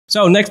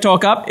So next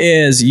talk up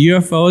is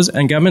UFOs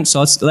and Government.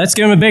 So let's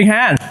give him a big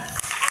hand.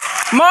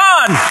 Come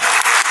on!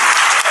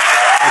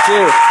 Thank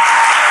you.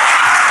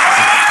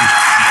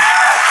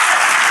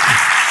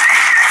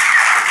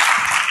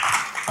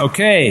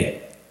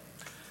 Okay.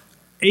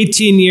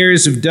 18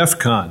 years of DEF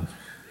CON.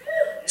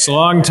 It's a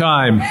long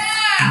time.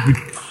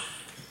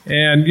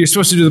 And you're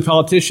supposed to do the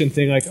politician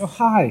thing like, oh,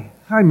 hi,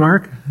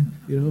 Mark,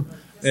 you know,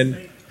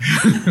 and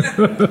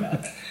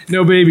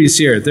no babies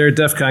here. They're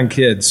DEF CON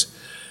kids.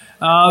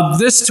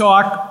 This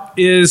talk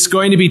is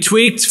going to be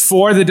tweaked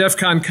for the DEF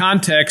CON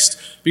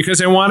context because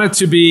I want it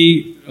to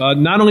be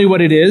not only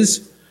what it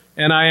is,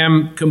 and I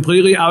am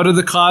completely out of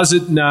the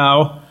closet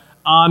now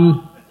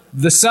on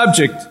the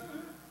subject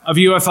of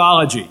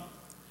ufology.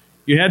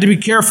 You had to be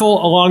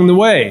careful along the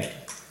way.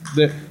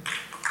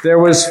 There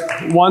was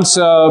once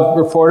a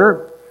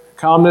reporter,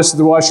 columnist of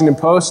the Washington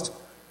Post,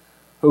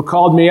 who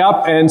called me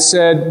up and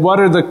said, what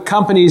are the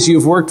companies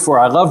you've worked for?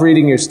 I love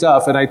reading your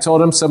stuff. And I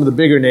told him some of the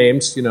bigger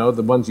names, you know,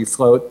 the ones you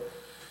float.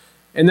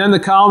 And then the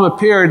column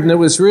appeared, and it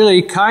was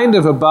really kind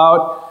of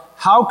about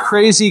how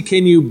crazy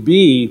can you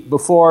be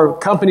before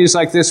companies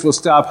like this will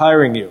stop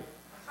hiring you.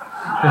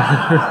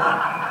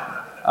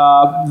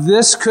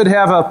 This could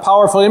have a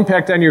powerful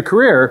impact on your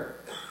career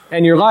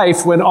and your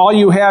life when all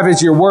you have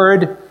is your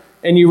word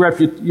and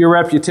your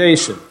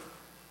reputation.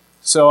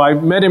 So I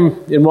met him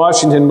in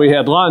Washington. We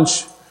had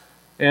lunch.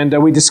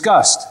 And we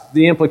discussed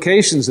the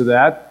implications of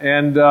that.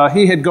 And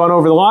he had gone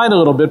over the line a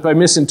little bit by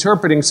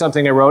misinterpreting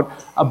something I wrote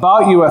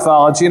about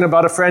ufology and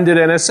about a friend at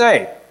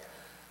NSA,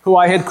 who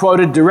I had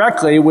quoted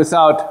directly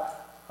without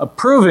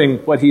approving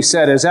what he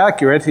said as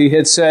accurate. He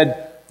had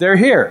said, they're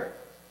here.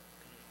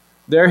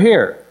 They're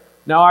here.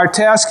 Now our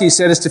task, he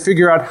said, is to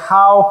figure out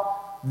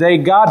how they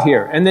got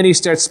here. And then he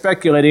starts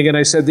speculating, and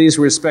I said these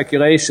were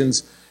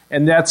speculations,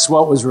 and that's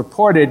what was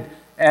reported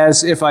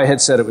as if I had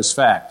said it was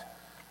fact.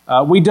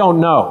 We don't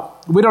know.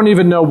 We don't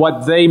even know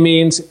what they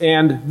means,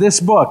 and this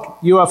book,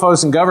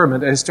 UFOs and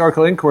Government, A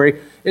Historical Inquiry,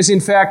 is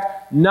in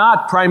fact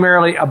not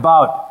primarily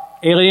about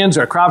aliens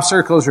or crop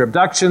circles or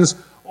abductions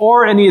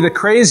or any of the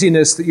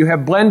craziness that you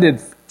have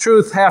blended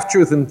truth,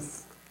 half-truth, and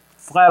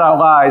flat-out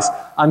lies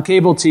on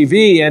cable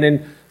TV and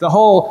in the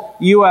whole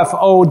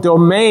UFO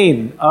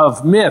domain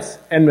of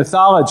myth and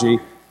mythology.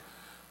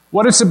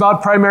 What it's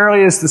about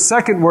primarily is the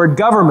second word,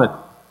 government.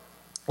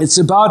 It's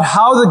about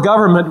how the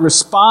government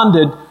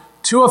responded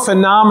to a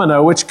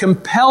phenomena which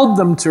compelled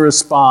them to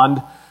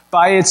respond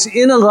by its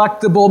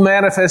ineluctable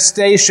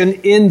manifestation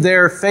in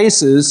their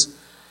faces,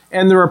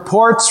 and the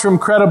reports from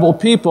credible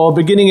people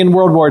beginning in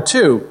World War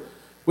II,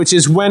 which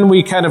is when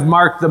we kind of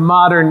mark the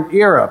modern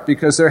era,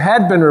 because there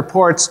had been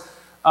reports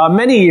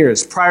many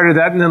years prior to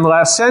that and in the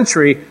last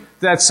century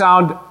that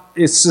sound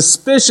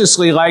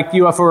suspiciously like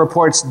UFO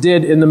reports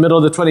did in the middle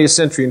of the 20th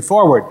century and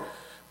forward.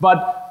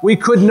 But we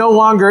could no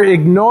longer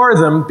ignore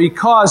them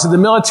because of the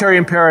military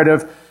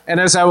imperative. And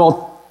as I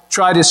will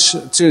try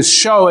to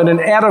show in an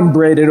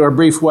adumbrated or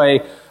brief way,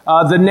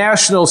 the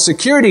national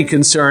security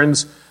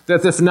concerns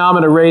that the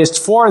phenomena raised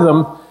for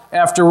them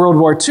after World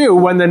War II,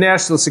 when the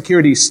national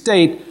security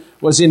state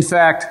was in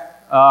fact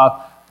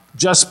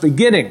just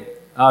beginning.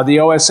 The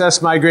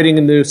OSS migrating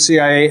into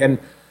CIA and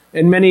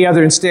many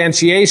other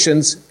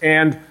instantiations,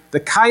 and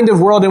the kind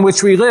of world in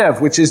which we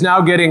live, which is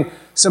now getting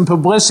some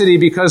publicity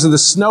because of the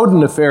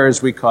Snowden affair,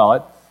 as we call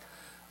it,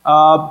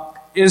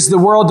 is the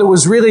world that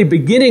was really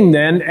beginning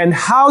then, and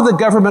how the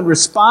government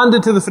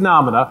responded to the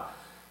phenomena,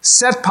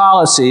 set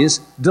policies,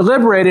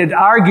 deliberated,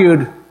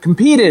 argued,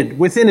 competed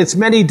within its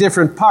many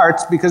different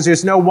parts, because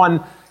there's no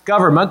one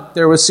government.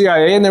 There was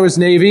CIA, and there was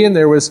Navy, and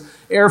there was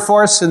Air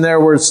Force, and there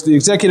was the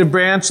executive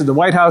branch and the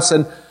White House,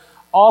 and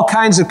all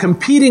kinds of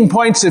competing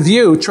points of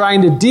view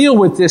trying to deal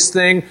with this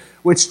thing,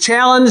 which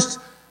challenged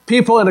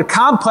people in a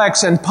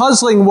complex and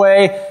puzzling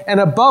way,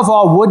 and above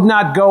all, would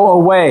not go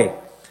away.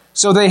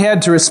 So they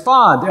had to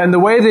respond, and the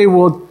way they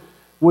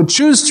would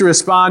choose to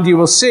respond, you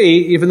will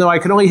see, even though I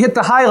can only hit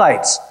the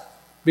highlights,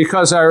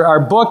 because our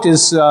book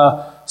is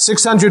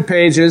 600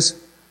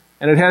 pages,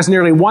 and it has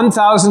nearly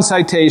 1,000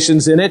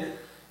 citations in it.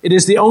 It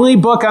is the only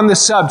book on the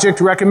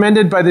subject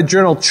recommended by the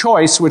journal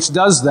Choice, which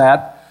does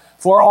that,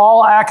 for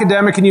all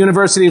academic and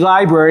university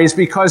libraries,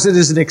 because it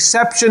is an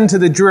exception to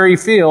the dreary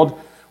field,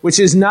 which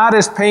is not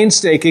as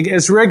painstaking,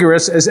 as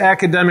rigorous, as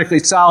academically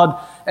solid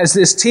as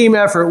this team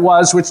effort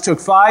was, which took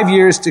 5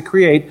 years to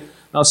create.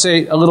 I'll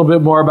say a little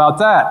bit more about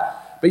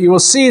that. But you will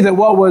see that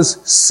what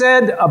was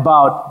said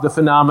about the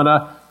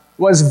phenomena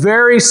was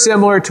very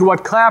similar to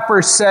what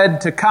Clapper said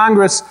to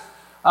Congress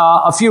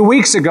a few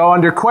weeks ago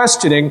under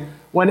questioning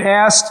when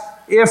asked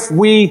if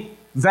we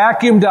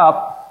vacuumed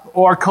up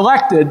or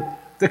collected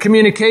the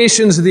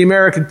communications of the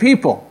American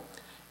people.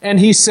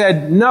 And he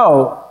said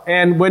no.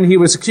 And when he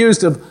was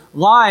accused of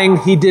lying,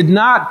 he did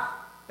not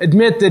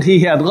admit that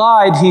he had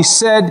lied. He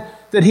said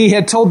that he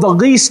had told the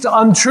least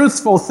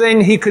untruthful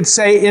thing he could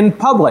say in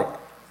public.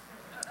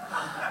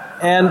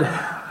 And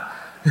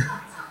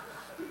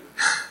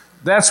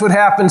that's what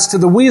happens to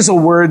the weasel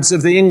words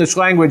of the English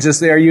language as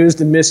they are used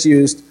and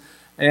misused.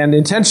 and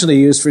intentionally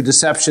used for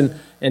deception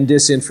and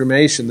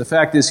disinformation. The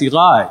fact is he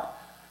lied.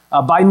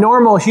 By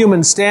normal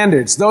human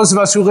standards, those of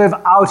us who live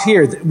out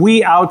here,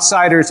 we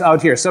outsiders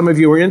out here, some of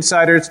you are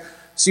insiders,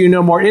 so you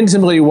know more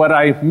intimately what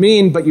I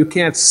mean, but you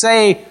can't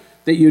say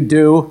that you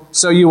do,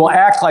 so you will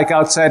act like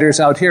outsiders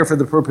out here for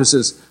the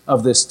purposes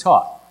of this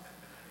talk.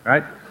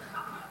 Right?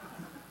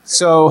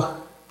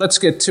 So let's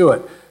get to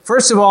it.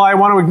 First of all, I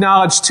want to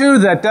acknowledge, too,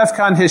 that DEF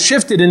CON has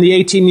shifted in the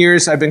 18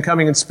 years I've been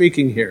coming and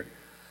speaking here.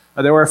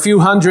 There were a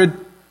few hundred.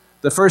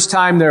 The first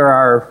time there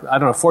are, I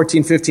don't know,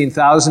 14,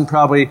 15,000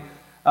 probably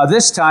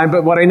this time.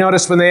 But what I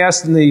noticed when they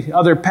asked in the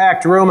other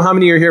packed room, how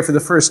many are here for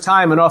the first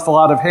time, an awful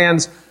lot of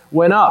hands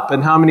went up.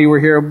 And how many were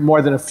here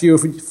more than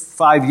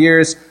 5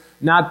 years?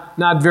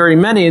 Not very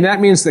many. And that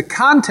means the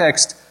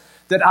context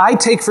that I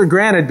take for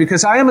granted,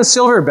 because I am a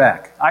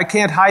silverback. I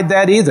can't hide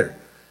that either.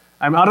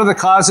 I'm out of the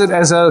closet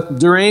as a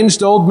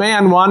deranged old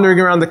man wandering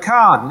around the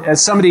con,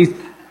 as somebody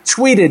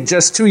tweeted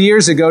just 2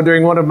 years ago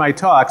during one of my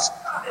talks.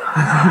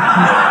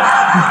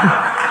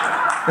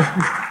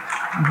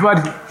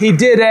 But he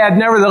did add,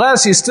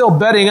 nevertheless, he's still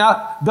belting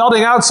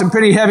out some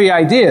pretty heavy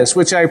ideas,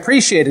 which I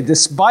appreciated,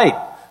 despite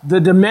the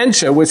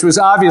dementia, which was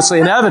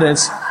obviously in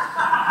evidence.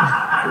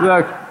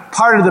 The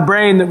part of the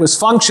brain that was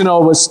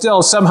functional was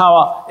still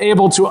somehow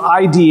able to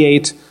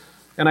ideate,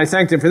 and I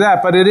thanked him for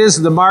that. But it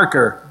is the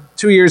marker.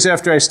 2 years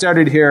after I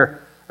started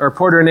here, a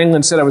reporter in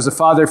England said I was a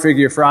father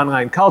figure for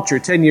online culture.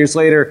 10 years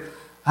later,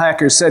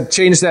 hackers said,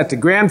 change that to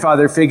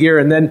grandfather figure,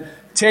 and then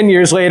 10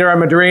 years later,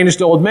 I'm a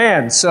deranged old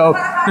man. So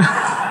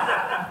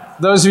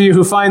those of you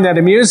who find that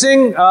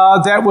amusing,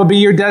 that will be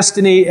your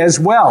destiny as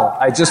well.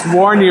 I just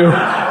warn you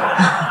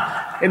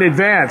in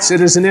advance.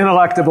 It is an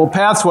ineluctable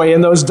pathway,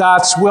 and those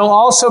dots will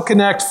also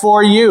connect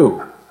for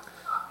you.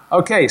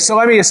 Okay, so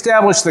let me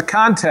establish the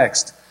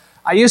context.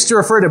 I used to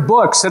refer to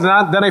books, and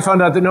then I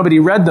found out that nobody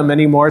read them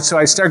anymore, so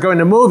I started going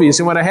to movies.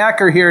 And when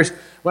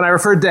I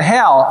referred to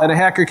Hal, and a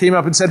hacker came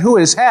up and said, who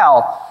is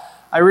Hal?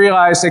 I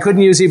realized I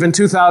couldn't use even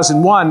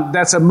 2001,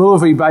 that's a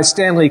movie by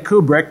Stanley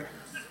Kubrick,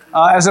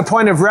 as a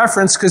point of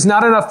reference, because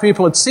not enough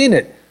people had seen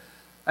it.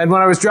 And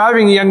when I was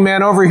driving a young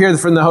man over here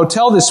from the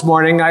hotel this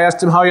morning, I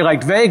asked him how he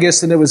liked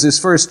Vegas, and it was his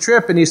first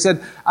trip, and he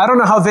said, I don't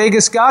know how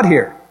Vegas got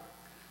here.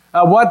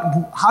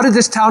 How did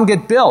this town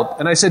get built?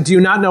 And I said, do you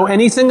not know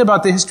anything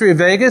about the history of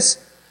Vegas?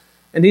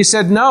 And he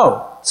said,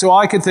 no. So all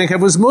I could think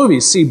of was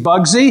movies. See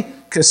Bugsy,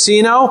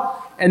 Casino,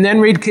 and then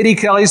read Kitty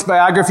Kelly's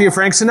biography of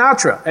Frank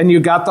Sinatra. And you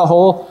got the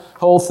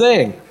whole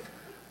thing.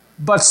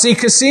 But see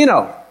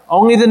Casino.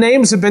 Only the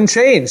names have been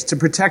changed to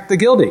protect the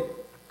guilty.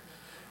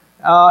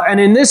 And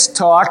in this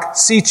talk,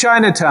 see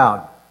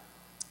Chinatown.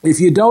 If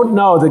you don't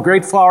know the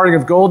great flowering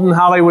of golden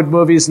Hollywood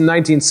movies in the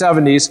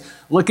 1970s,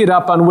 look it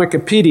up on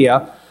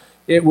Wikipedia.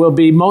 It will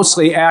be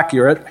mostly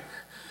accurate.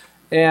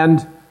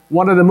 And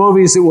one of the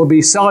movies that will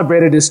be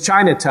celebrated is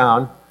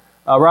Chinatown,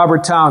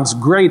 Robert Towne's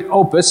great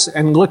opus.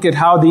 And look at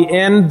how the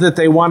end that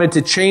they wanted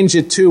to change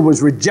it to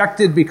was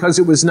rejected because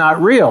it was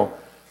not real.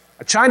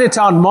 A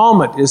Chinatown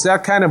moment is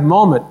that kind of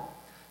moment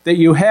that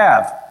you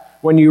have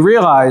when you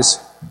realize,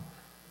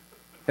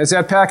 has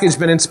that package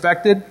been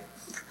inspected?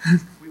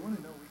 We want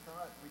to know, we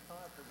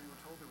thought that we were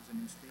told there was a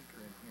new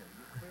speaker in here.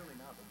 You're clearly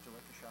not, but would you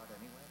like a shot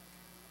anyway?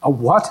 A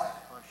what?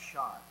 A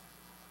shot.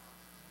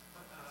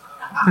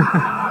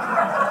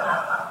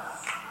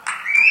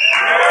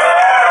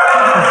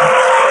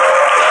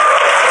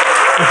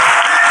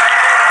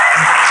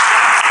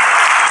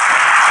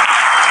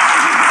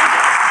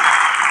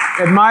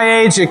 At my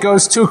age, it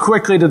goes too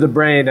quickly to the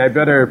brain. I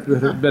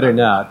better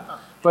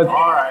not. But,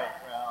 all right,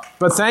 well.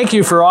 But thank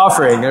you for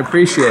offering. I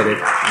appreciate it.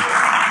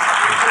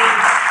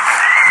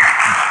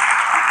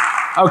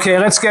 Okay,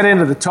 let's get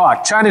into the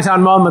talk.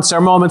 Chinatown moments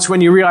are moments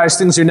when you realize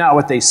things are not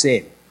what they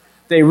seem.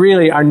 They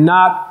really are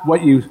not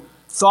what you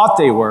thought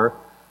they were.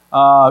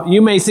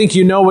 You may think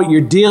you know what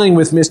you're dealing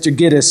with, Mr.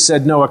 Giddis,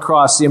 said Noah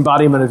Cross, the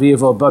embodiment of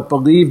evil, but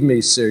believe me,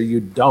 sir,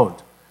 you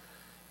don't.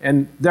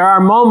 And there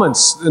are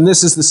moments, and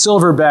this is the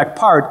silverback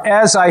part,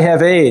 as I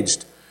have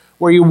aged,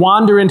 where you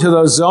wander into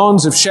those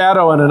zones of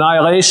shadow and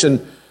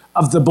annihilation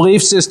of the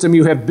belief system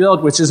you have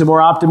built, which is a more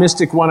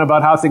optimistic one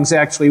about how things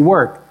actually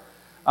work.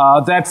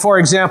 That, for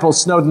example,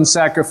 Snowden's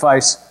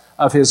sacrifice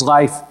of his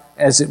life,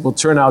 as it will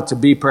turn out to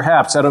be,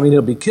 perhaps. I don't mean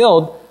he'll be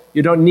killed.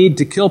 You don't need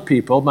to kill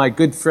people. My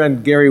good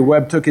friend Gary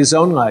Webb took his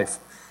own life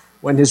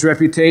when his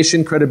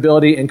reputation,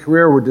 credibility, and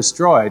career were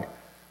destroyed.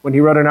 When he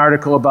wrote an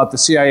article about the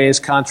CIA's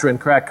Contra and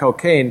crack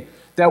cocaine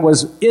that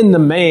was, in the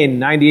main,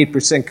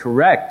 98%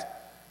 correct,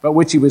 but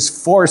which he was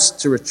forced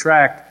to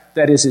retract.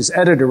 That is, his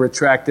editor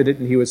retracted it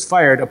and he was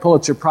fired. A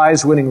Pulitzer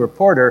Prize-winning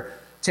reporter,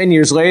 10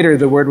 years later,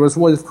 the word was,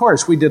 well, of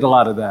course, we did a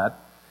lot of that.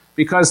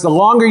 Because the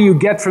longer you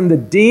get from the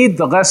deed,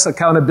 the less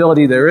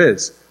accountability there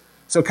is.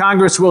 So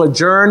Congress will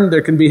adjourn.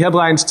 There can be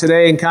headlines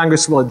today, and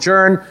Congress will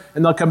adjourn,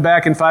 and they'll come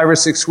back in 5 or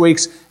 6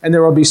 weeks, and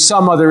there will be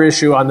some other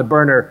issue on the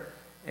burner,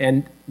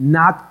 and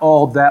not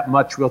all that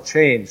much will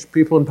change.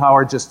 People in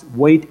power just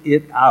wait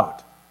it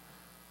out.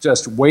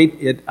 Just wait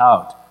it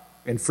out.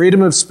 And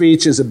freedom of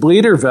speech is a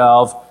bleeder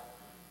valve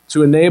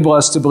to enable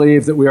us to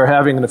believe that we are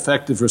having an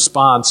effective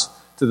response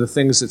to the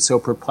things that so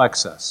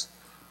perplex us.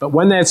 But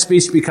when that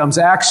speech becomes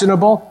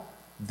actionable,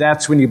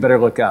 that's when you better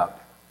look out.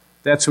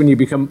 That's when you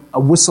become a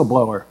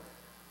whistleblower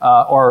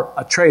or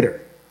a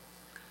traitor.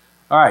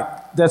 All right,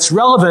 that's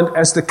relevant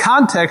as the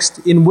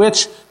context in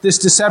which this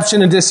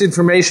deception and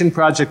disinformation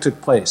project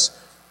took place.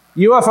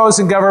 UFOs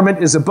and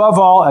Government is above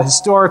all a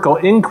historical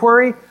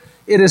inquiry.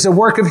 It is a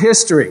work of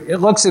history. It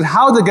looks at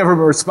how the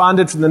government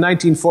responded from the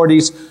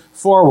 1940s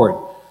forward.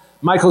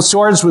 Michael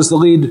Swords was the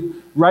lead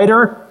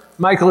writer.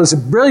 Michael is a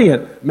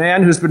brilliant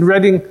man who's been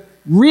writing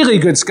really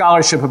good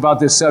scholarship about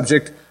this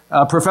subject,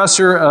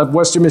 professor of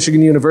Western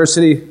Michigan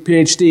University,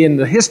 PhD in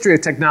the history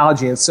of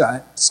technology and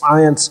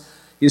science.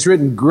 He's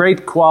written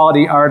great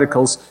quality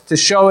articles to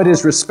show it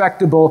is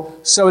respectable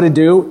so to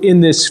do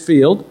in this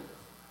field.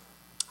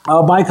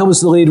 Michael was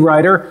the lead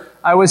writer.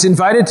 I was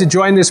invited to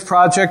join this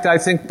project, I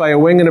think, by a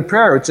wing and a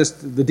prayer.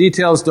 Just the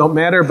details don't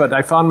matter, but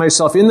I found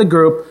myself in the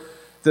group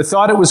that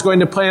thought it was going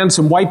to plan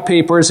some white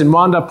papers and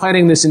wound up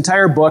planning this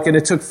entire book, and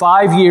it took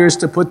 5 years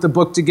to put the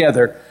book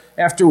together.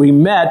 After we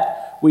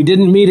met, we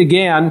didn't meet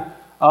again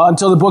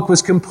until the book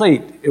was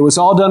complete. It was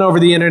all done over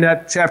the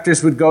internet.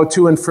 Chapters would go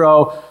to and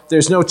fro.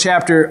 There's no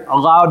chapter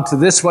allowed to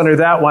this one or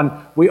that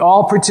one. We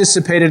all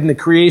participated in the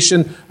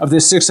creation of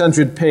this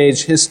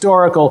 600-page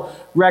historical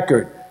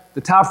record. The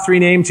top three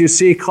names you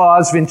see,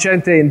 Claus,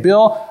 Vincente, and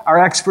Bill, are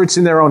experts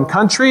in their own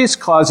countries.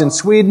 Claus in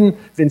Sweden,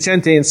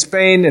 Vincente in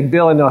Spain, and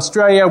Bill in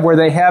Australia, where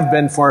they have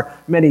been for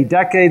many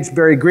decades.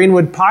 Barry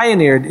Greenwood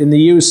pioneered in the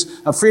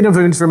use of Freedom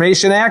of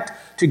Information Act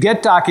to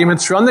get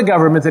documents from the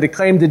government that it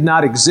claimed did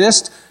not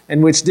exist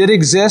and which did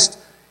exist.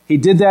 He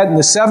did that in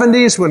the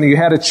 70s when he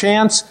had a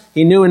chance.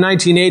 He knew in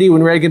 1980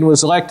 when Reagan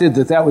was elected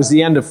that that was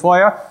the end of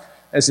FOIA,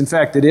 as in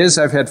fact it is.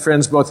 I've had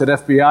friends both at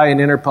FBI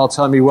and Interpol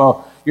tell me,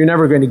 well, you're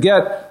never going to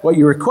get what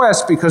you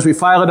request because we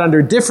file it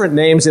under different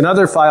names in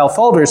other file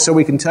folders, so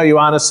we can tell you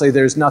honestly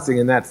there's nothing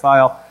in that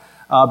file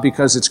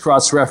because it's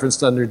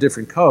cross-referenced under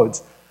different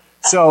codes.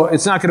 So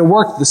it's not going to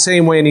work the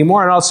same way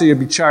anymore, and also you'd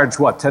be charged,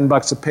 what,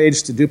 $10 a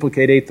page to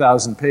duplicate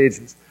 8,000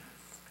 pages.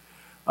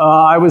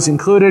 I was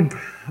included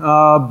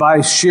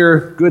by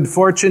sheer good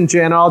fortune.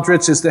 Jan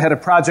Aldrich is the head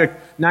of Project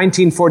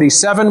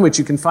 1947, which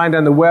you can find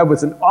on the web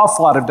with an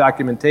awful lot of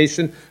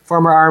documentation,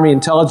 former Army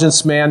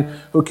intelligence man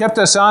who kept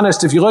us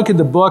honest. If you look at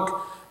the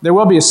book, there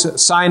will be a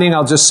signing,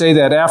 I'll just say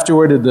that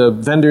afterward at the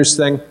vendors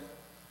thing,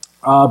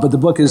 but the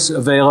book is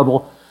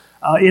available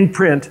in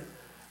print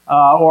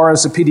or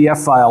as a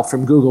PDF file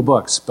from Google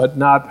Books, but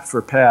not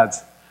for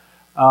pads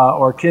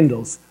or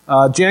Kindles.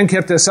 Jan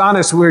kept us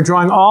honest. We were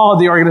drawing all of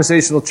the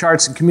organizational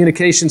charts and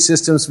communication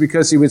systems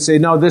because he would say,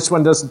 no, this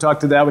one doesn't talk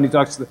to that one, he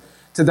talks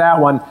to that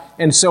one.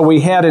 And so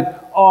we had it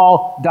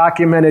all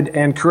documented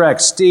and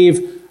correct.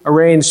 Steve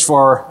arranged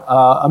for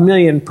 1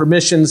 million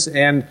permissions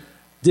and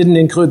didn't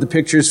include the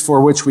pictures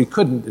for which we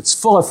couldn't. It's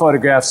full of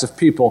photographs of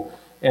people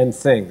and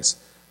things.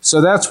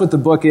 So that's what the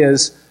book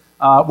is.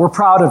 We're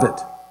proud of it.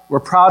 We're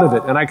proud of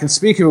it. And I can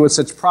speak of it with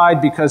such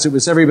pride because it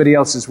was everybody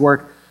else's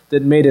work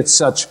that made it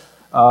such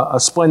a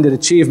splendid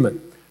achievement.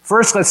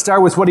 First, let's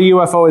start with what a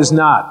UFO is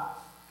not.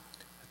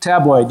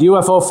 Tabloid,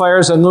 UFO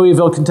fires on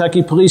Louisville,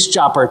 Kentucky police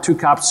chopper, 2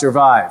 cops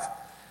survive.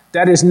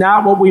 That is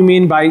not what we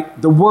mean by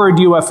the word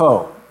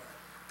UFO.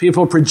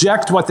 People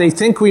project what they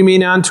think we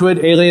mean onto it,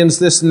 aliens,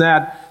 this and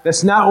that.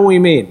 That's not what we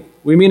mean.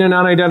 We mean an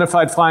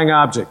unidentified flying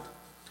object.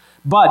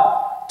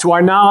 But, to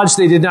our knowledge,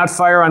 they did not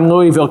fire on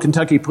Louisville,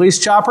 Kentucky police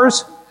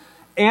choppers.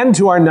 And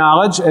to our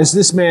knowledge, as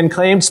this man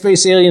claimed,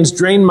 space aliens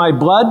drained my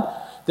blood,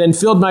 then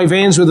filled my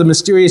veins with a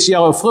mysterious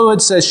yellow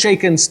fluid, says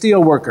shaken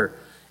steelworker.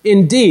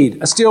 Indeed,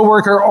 a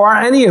steelworker or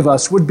any of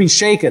us would be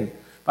shaken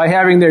by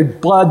having their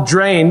blood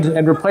drained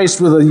and replaced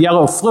with a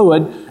yellow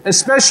fluid,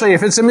 especially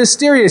if it's a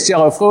mysterious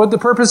yellow fluid, the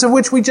purpose of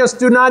which we just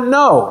do not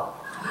know.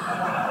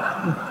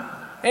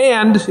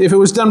 And if it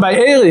was done by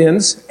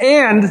aliens,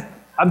 and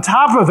on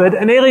top of it,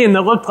 an alien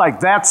that looked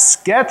like that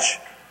sketch,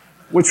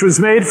 which was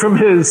made from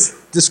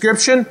his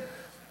description,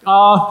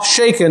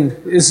 shaken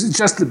is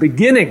just the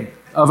beginning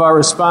of our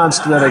response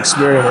to that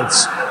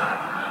experience.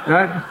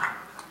 Right?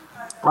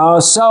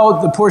 So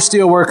the poor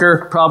steel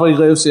worker probably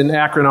lives in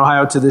Akron,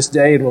 Ohio to this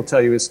day and will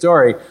tell you his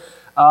story.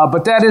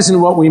 But that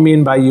isn't what we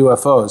mean by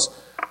UFOs.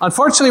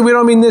 Unfortunately, we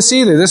don't mean this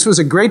either. This was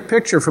a great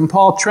picture from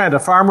Paul Trent, a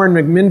farmer in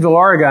McMinnville,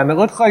 Oregon. It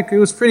looked like it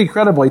was pretty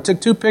credible. He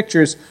took 2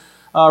 pictures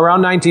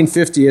around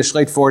 1950-ish,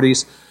 late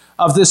 40s,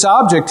 of this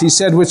object, he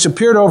said, which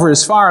appeared over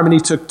his farm. And he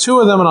took 2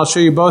 of them, and I'll show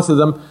you both of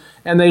them.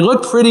 And they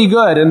looked pretty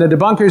good, and the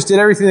debunkers did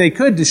everything they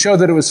could to show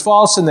that it was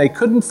false, and they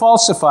couldn't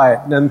falsify it.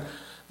 And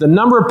the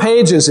number of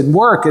pages and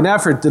work and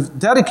effort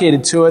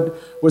dedicated to it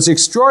was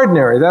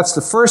extraordinary. That's the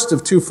first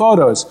of 2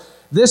 photos.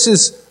 This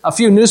is a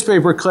few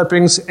newspaper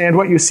clippings, and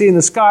what you see in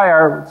the sky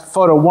are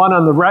photo 1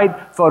 on the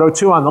right, photo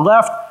 2 on the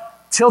left,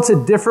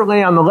 tilted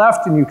differently on the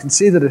left, and you can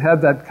see that it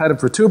had that kind of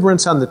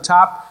protuberance on the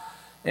top.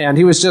 And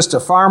he was just a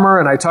farmer,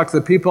 and I talked to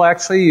the people,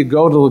 actually, you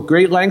go to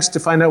great lengths to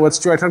find out what's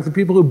true. I talked to the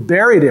people who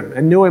buried him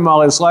and knew him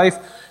all his life.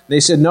 They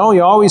said, no, he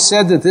always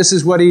said that this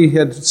is what he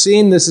had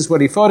seen, this is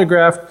what he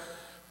photographed.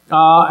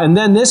 And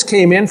then this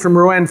came in from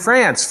Rouen,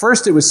 France.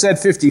 First it was said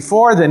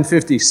 54, then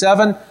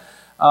 57.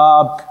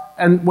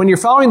 And when you're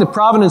following the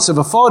provenance of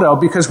a photo,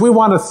 because we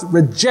want to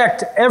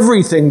reject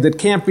everything that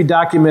can't be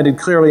documented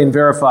clearly and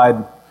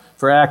verified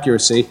for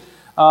accuracy,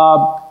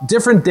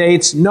 different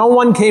dates, no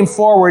one came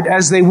forward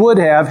as they would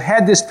have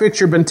had this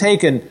picture been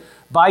taken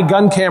by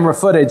gun camera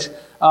footage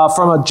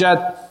from a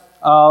jet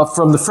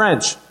from the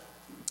French.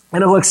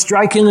 And it looks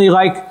strikingly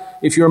like,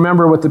 if you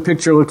remember what the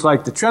picture looked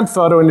like, the Trent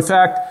photo. In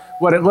fact,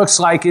 what it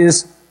looks like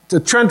is the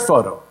Trent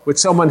photo, which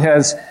someone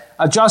has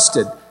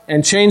adjusted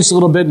and changed a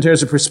little bit in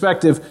terms of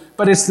perspective,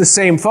 but it's the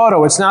same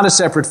photo. It's not a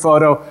separate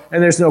photo,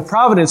 and there's no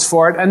provenance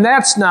for it, and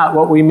that's not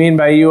what we mean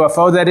by a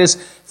UFO. That is,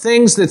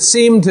 things that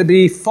seem to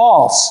be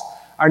false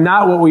are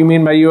not what we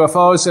mean by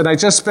UFOs. And I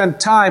just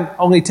spent time,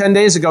 only 10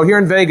 days ago, here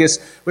in Vegas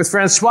with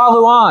Francois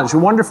Louange, a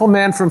wonderful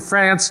man from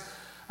France.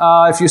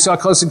 If you saw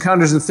Close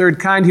Encounters of the Third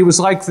Kind, he was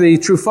like the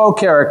Truffaut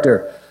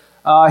character.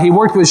 He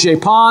worked with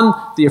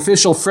JPON, the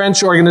official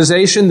French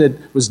organization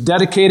that was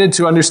dedicated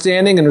to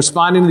understanding and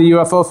responding to the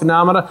UFO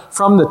phenomena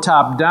from the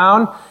top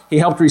down. He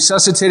helped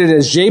resuscitate it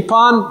as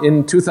JPON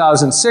in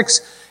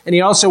 2006, and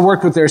he also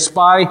worked with their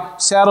spy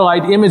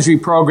satellite imagery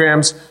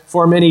programs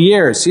for many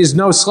years. He's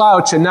no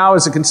slouch, and now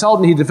as a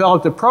consultant he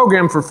developed a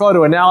program for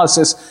photo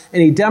analysis,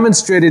 and he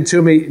demonstrated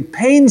to me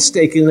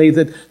painstakingly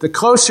that the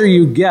closer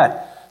you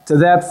get to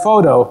that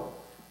photo,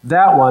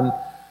 that one,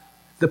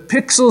 the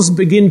pixels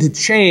begin to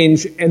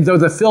change, and though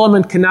the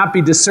filament cannot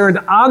be discerned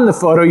on the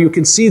photo, you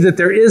can see that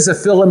there is a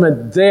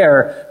filament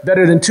there,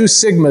 better than 2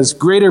 sigmas,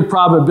 greater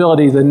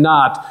probability than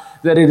not,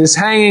 that it is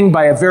hanging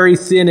by a very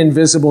thin,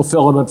 invisible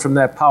filament from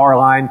that power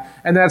line,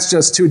 and that's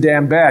just too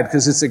damn bad,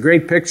 because it's a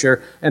great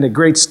picture and a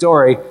great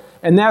story,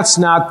 and that's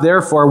not,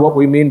 therefore, what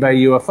we mean by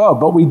UFO.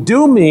 But we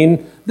do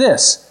mean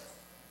this.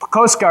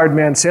 Coast Guard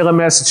man, Salem,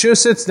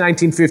 Massachusetts,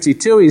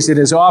 1952, he's in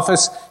his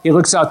office, he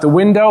looks out the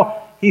window,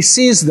 he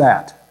sees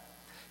that.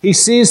 He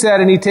sees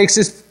that and he takes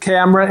his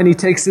camera and he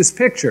takes this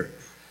picture.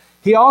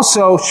 He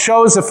also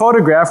shows a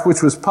photograph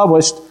which was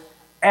published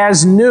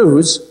as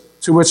news,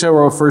 to which I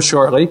will refer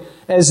shortly,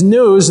 as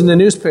news in the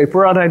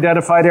newspaper,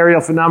 unidentified aerial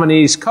phenomena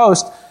East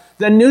Coast.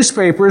 The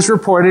newspapers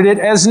reported it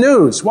as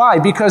news. Why?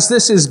 Because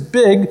this is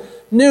big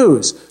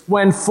news.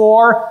 When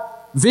 4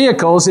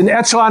 vehicles in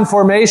echelon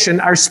formation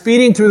are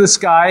speeding through the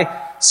sky,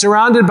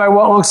 surrounded by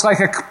what looks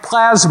like a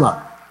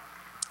plasma.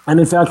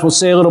 And in fact, we'll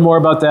say a little more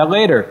about that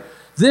later.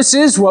 This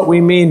is what we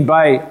mean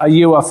by a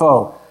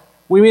UFO.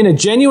 We mean a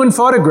genuine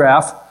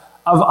photograph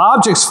of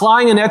objects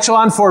flying in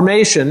echelon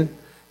formation,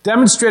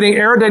 demonstrating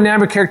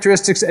aerodynamic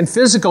characteristics and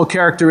physical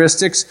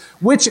characteristics,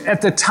 which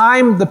at the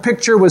time the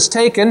picture was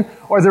taken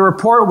or the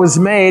report was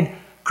made,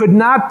 could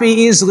not be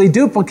easily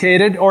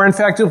duplicated, or in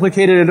fact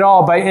duplicated at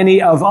all, by any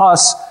of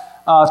us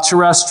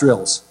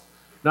terrestrials.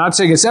 Now, I'm not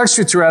saying it's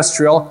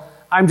extraterrestrial,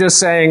 I'm just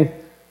saying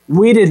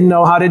we didn't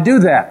know how to do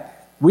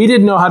that. We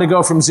didn't know how to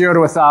go from 0 to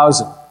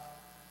 1,000.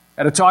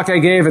 At a talk I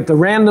gave at the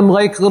Random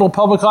Lake Little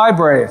Public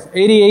Library, an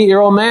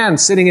 88-year-old man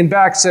sitting in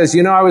back says,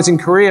 you know, I was in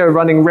Korea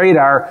running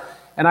radar,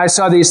 and I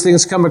saw these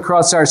things come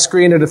across our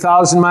screen at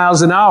 1,000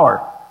 miles an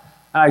hour.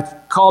 I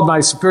called my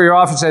superior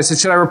officer, I said,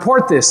 should I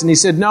report this? And he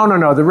said,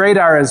 no, the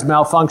radar is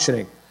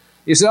malfunctioning.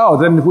 He said, oh,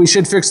 then we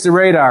should fix the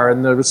radar.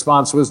 And the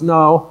response was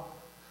no.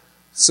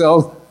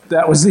 So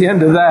that was the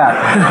end of that.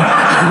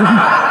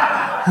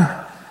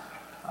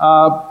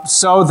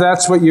 So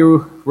that's what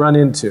you run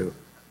into.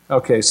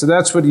 Okay, so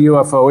that's what a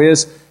UFO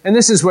is, and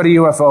this is what a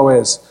UFO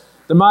is.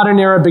 The modern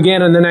era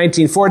began in the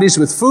 1940s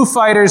with Foo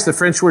Fighters. The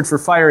French word for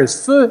fire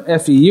is feu,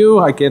 F-E-U.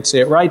 I can't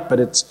say it right, but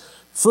it's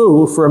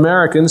foo for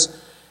Americans.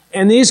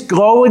 And these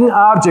glowing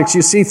objects,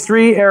 you see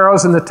 3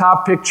 arrows in the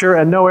top picture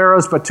and no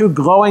arrows, but 2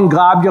 glowing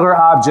globular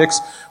objects,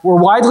 were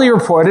widely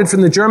reported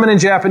from the German and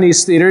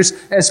Japanese theaters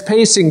as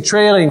pacing,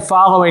 trailing,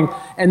 following,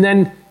 and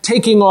then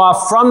taking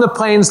off from the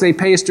planes they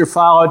paced or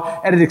followed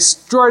at an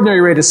extraordinary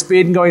rate of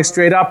speed and going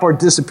straight up or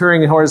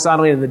disappearing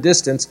horizontally in the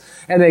distance.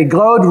 And they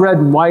glowed red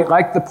and white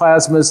like the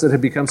plasmas that had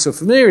become so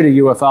familiar to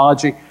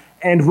ufology,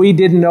 and we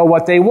didn't know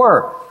what they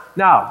were.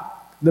 Now,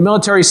 the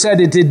military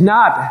said it did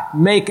not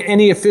make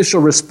any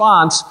official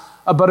response,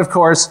 but of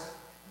course,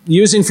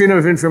 using Freedom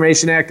of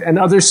Information Act and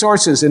other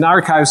sources in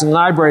archives and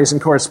libraries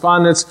and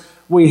correspondence,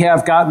 we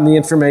have gotten the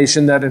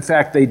information that, in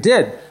fact, they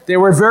did. They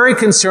were very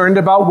concerned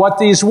about what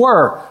these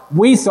were.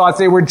 We thought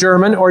they were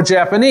German or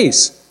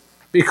Japanese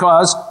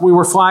because we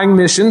were flying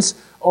missions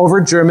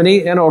over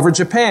Germany and over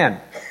Japan.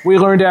 We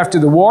learned after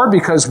the war,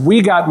 because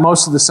we got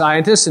most of the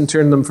scientists and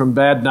turned them from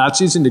bad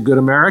Nazis into good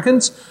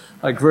Americans,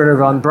 like Wernher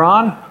von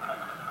Braun.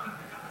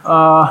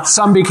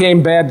 Some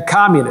became bad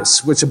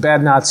communists, which a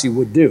bad Nazi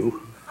would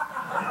do.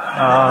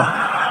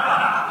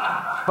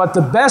 But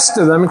the best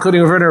of them,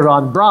 including Wernher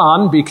von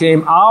Braun,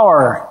 became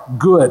our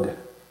good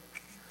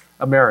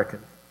American.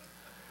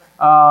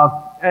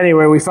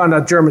 Anyway, we found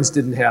out Germans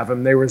didn't have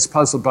them. They were as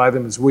puzzled by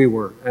them as we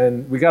were.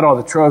 And we got all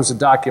the troves of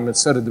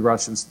documents, so did the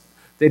Russians.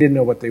 They didn't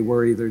know what they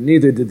were either.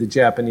 Neither did the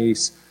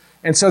Japanese.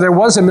 And so there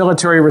was a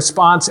military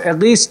response, at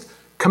least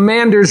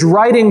commanders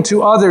writing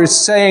to others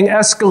saying,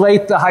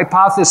 escalate the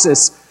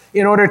hypothesis.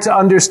 in order to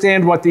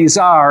understand what these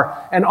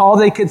are, and all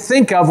they could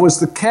think of was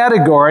the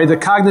category, the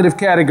cognitive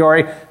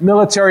category,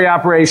 military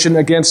operation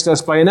against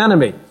us by an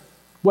enemy.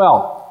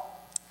 Well,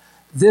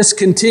 this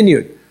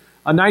continued.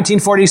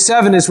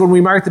 1947 is when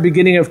we mark the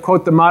beginning of,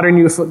 quote, the modern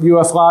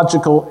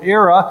ufological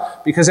era,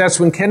 because that's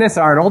when Kenneth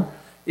Arnold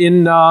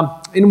in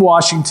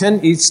Washington,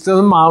 east of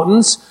the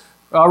mountains,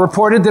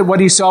 reported that what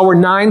he saw were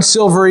 9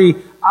 silvery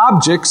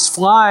objects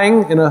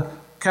flying in a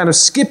kind of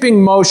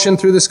skipping motion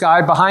through the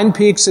sky behind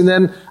peaks and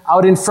then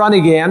out in front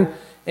again.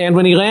 And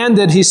when he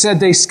landed, he said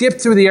they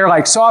skipped through the air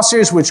like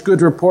saucers, which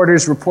good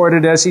reporters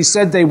reported as he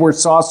said they were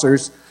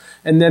saucers.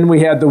 And then we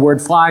had the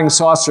word flying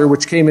saucer,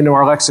 which came into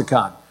our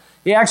lexicon.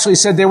 He actually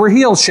said they were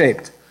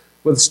heel-shaped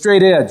with a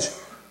straight edge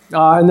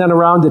and then a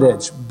rounded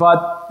edge.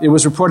 But it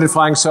was reported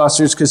flying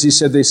saucers because he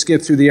said they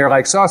skipped through the air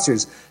like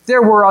saucers.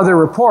 There were other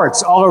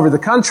reports all over the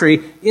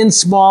country in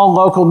small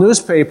local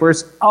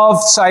newspapers of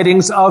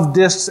sightings of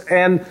discs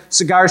and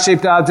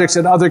cigar-shaped objects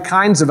and other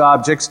kinds of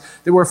objects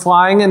that were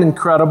flying and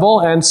incredible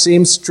and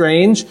seemed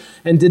strange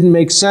and didn't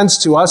make sense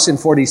to us in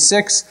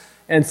 46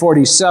 and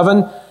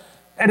 47.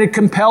 And it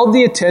compelled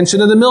the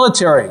attention of the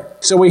military.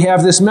 So we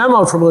have this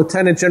memo from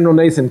Lieutenant General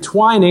Nathan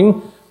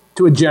Twining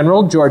to a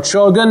general, George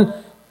Shogun.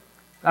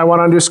 I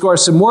want to underscore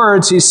some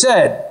words. He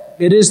said,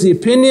 "It is the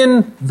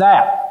opinion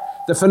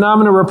that the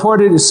phenomenon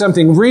reported is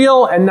something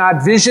real and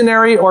not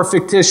visionary or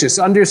fictitious."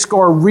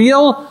 Underscore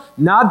real,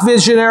 not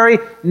visionary,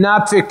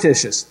 not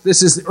fictitious.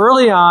 This is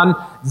early on.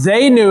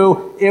 They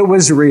knew it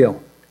was real.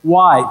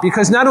 Why?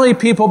 Because not only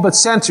people but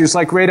sensors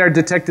like radar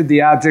detected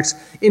the objects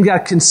in a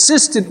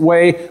consistent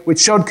way which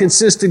showed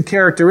consistent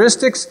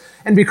characteristics,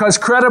 and because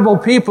credible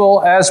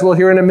people, as we'll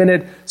hear in a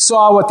minute,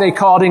 saw what they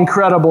called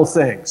incredible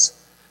things.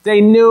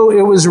 They knew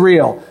it was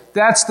real.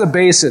 That's the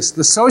basis.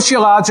 The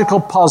sociological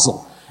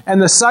puzzle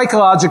and the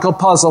psychological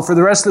puzzle for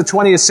the rest of the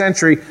 20th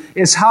century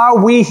is how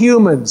we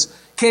humans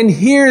can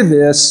hear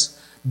this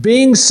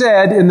being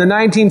said in the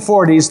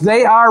 1940s.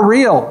 They are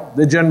real,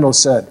 the general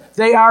said.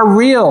 They are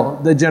real,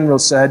 the general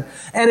said.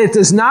 And it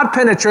does not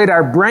penetrate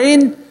our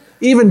brain,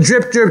 even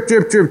drip, drip,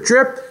 drip, drip,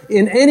 drip,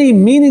 in any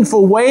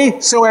meaningful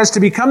way so as to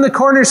become the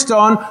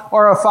cornerstone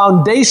or a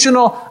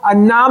foundational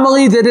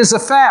anomaly that is a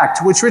fact,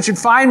 which Richard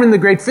Feynman, the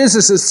great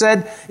physicist,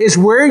 said is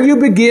where you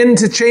begin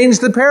to change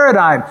the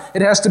paradigm.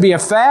 It has to be a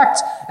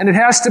fact and it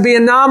has to be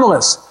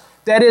anomalous.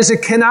 That is,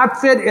 it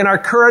cannot fit in our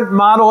current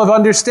model of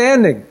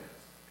understanding.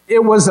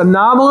 It was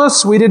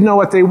anomalous, we didn't know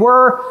what they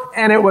were,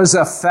 and it was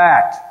a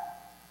fact.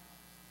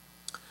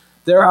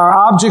 There are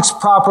objects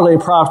properly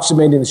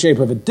approximating the shape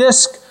of a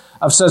disk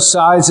of such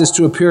size as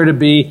to appear to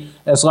be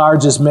as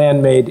large as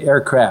man-made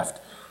aircraft.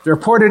 The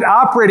reported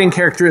operating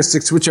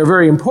characteristics, which are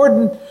very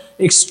important,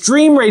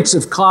 extreme rates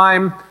of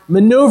climb,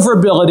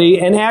 maneuverability,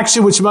 and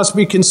action which must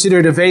be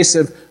considered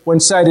evasive when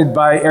sighted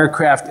by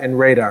aircraft and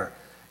radar.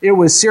 It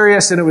was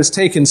serious and it was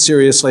taken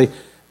seriously.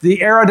 The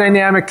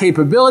aerodynamic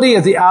capability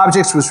of the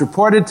objects was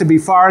reported to be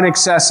far in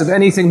excess of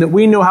anything that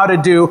we knew how to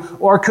do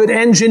or could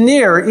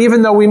engineer,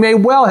 even though we may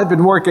well have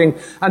been working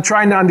on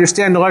trying to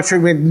understand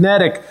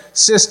electromagnetic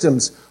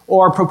systems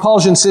or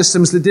propulsion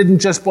systems that didn't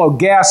just blow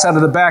gas out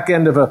of the back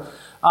end of an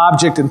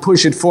object and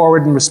push it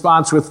forward in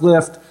response with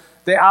lift.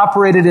 They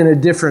operated in a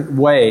different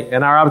way,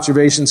 and our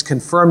observations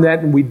confirm that,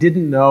 and we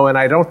didn't know, and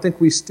I don't think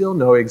we still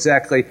know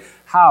exactly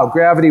how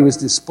gravity was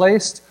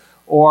displaced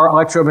or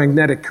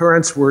electromagnetic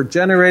currents were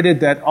generated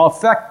that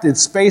affected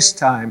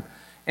space-time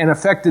and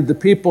affected the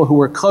people who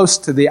were close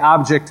to the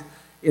object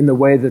in the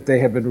way that they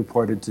have been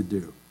reported to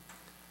do.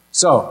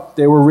 So,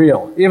 they were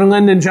real. Even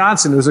Lyndon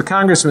Johnson, who was a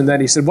congressman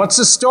then, he said, "What's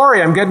the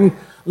story? I'm getting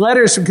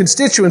letters from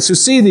constituents who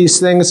see these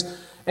things."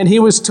 And he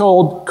was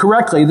told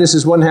correctly, this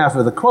is one half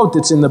of the quote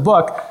that's in the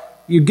book,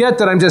 you get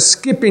that I'm just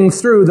skipping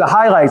through the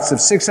highlights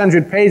of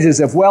 600 pages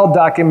of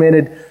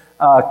well-documented,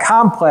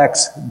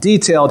 complex,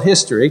 detailed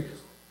history.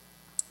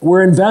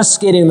 We're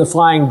investigating the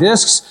flying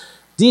discs.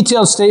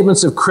 Detailed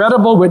statements of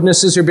credible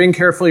witnesses are being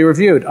carefully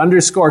reviewed.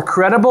 Underscore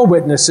credible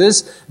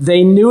witnesses.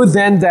 They knew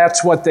then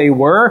that's what they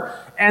were,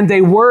 and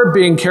they were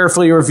being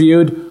carefully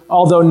reviewed,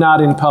 although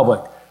not in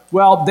public.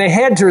 Well, they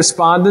had to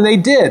respond, and they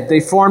did. They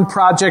formed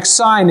Project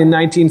Sign in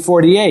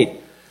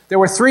 1948. There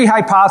were 3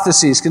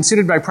 hypotheses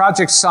considered by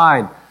Project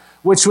Sign,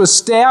 which was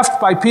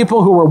staffed by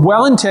people who were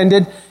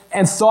well-intended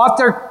and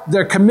thought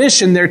their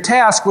commission, their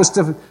task, was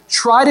to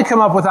try to come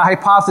up with a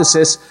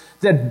hypothesis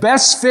that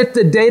best fit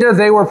the data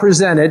they were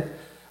presented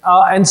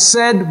and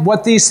said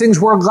what these things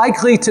were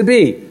likely to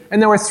be.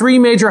 And there were 3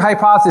 major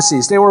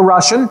hypotheses. They were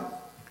Russian,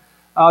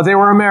 they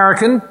were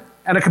American,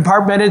 and a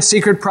compartmented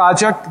secret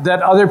project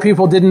that other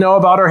people didn't know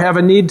about or have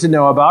a need to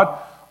know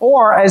about,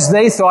 or, as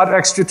they thought,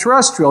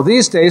 extraterrestrial.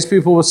 These days,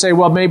 people will say,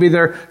 well, maybe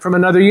they're from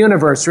another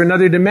universe or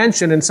another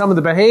dimension, and some of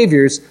the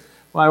behaviors,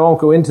 well, I won't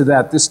go into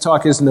that. This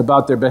talk isn't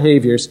about their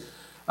behaviors.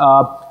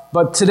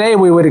 But today,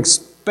 we would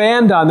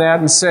expand on that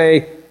and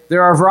say,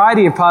 there are a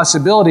variety of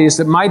possibilities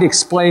that might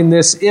explain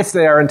this if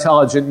they are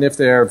intelligent and if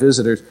they are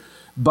visitors.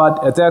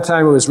 But at that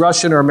time, it was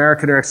Russian or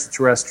American or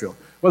extraterrestrial.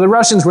 Well, the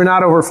Russians were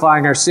not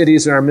overflying our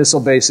cities and our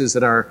missile bases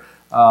and our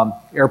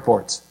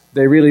airports.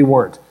 They really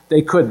weren't.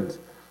 They couldn't.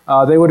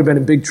 They would have been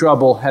in big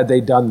trouble had they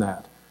done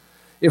that.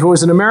 If it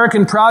was an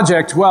American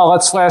project, well,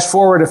 let's flash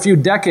forward a few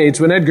decades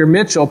when Edgar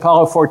Mitchell,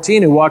 Apollo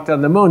 14, who walked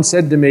on the moon,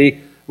 said to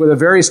me with a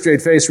very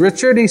straight face,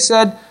 Richard, he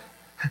said,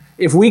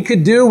 if we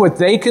could do what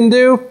they can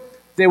do,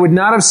 they would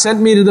not have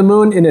sent me to the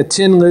moon in a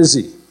Tin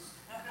Lizzie.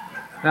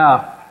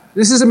 Now,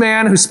 this is a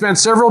man who spent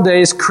several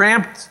days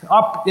cramped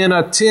up in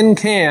a tin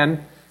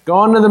can,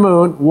 going to the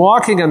moon,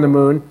 walking on the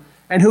moon,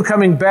 and who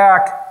coming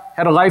back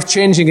had a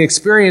life-changing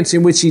experience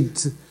in which he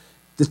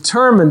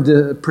determined,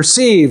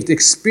 perceived,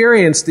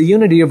 experienced the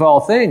unity of all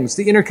things,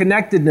 the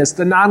interconnectedness,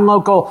 the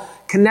non-local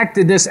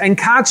connectedness and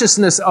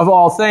consciousness of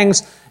all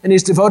things, and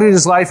he's devoted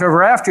his life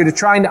ever after to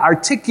trying to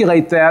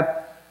articulate that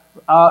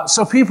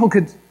so people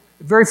could,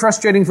 very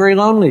frustrating, very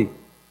lonely,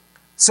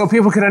 so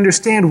people could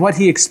understand what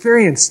he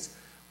experienced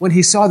when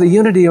he saw the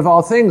unity of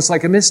all things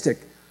like a mystic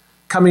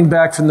coming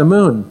back from the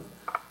moon.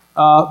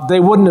 They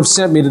wouldn't have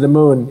sent me to the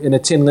moon in a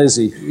Tin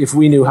Lizzie if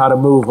we knew how to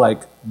move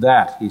like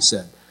that, he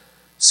said.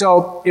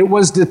 So it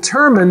was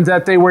determined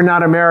that they were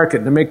not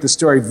American, to make the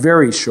story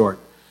very short.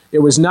 It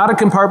was not a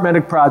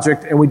compartmented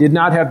project, and we did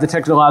not have the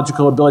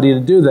technological ability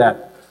to do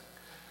that.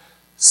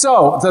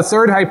 So the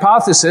third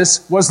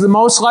hypothesis was the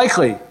most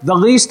likely, the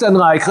least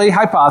unlikely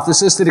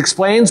hypothesis that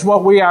explains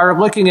what we are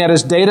looking at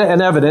as data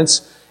and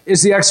evidence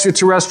is the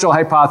extraterrestrial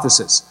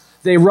hypothesis.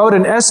 They wrote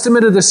an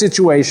estimate of the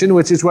situation,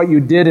 which is what you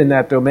did in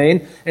that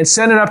domain, and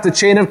sent it up the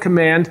chain of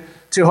command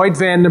to Hoyt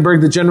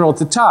Vandenberg, the general at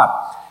the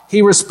top.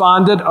 He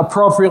responded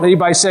appropriately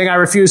by saying, I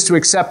refuse to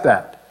accept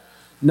that.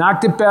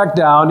 Knocked it back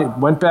down. It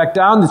went back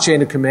down the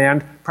chain of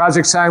command.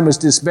 Project Sign was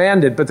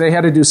disbanded, but they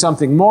had to do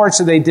something more,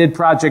 so they did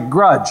Project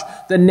Grudge,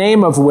 the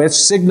name of which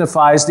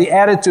signifies the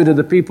attitude of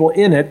the people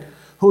in it,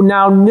 who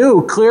now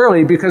knew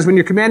clearly, because when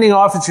your commanding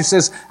officer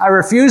says, I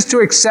refuse to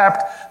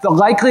accept the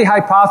likely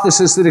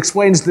hypothesis that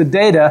explains the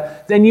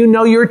data, then you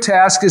know your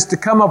task is to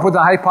come up with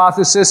a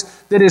hypothesis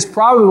that is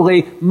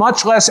probably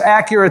much less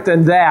accurate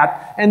than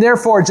that, and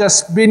therefore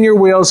just spin your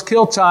wheels,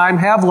 kill time,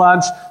 have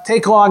lunch,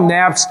 take long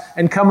naps,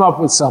 and come up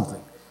with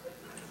something.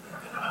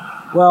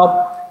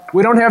 Well,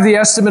 we don't have the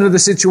estimate of the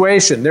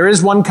situation. There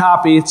is one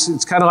copy.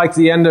 It's kind of like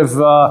the end of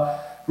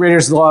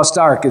Raiders of the Lost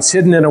Ark. It's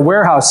hidden in a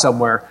warehouse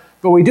somewhere.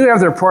 But we do have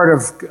the report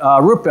of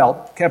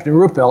Ruppelt, Captain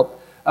Ruppelt,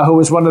 who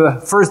was one of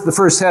the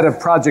first head of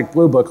Project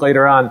Blue Book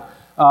later on,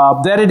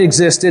 that it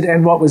existed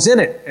and what was in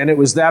it. And it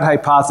was that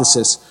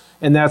hypothesis,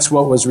 and that's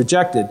what was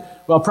rejected.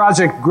 Well,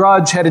 Project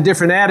Grudge had a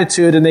different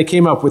attitude, and they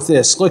came up with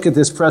this. Look at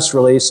this press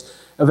release.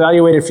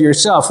 Evaluate it for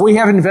yourself. We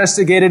have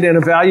investigated and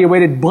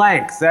evaluated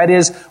blank, that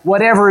is,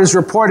 whatever is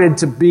reported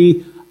to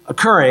be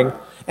occurring,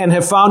 and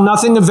have found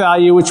nothing of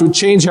value which would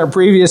change our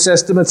previous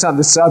estimates on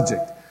the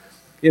subject.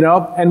 You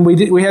know, and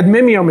we had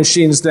Mimeo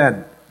machines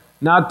then,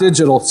 not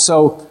digital.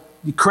 So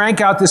you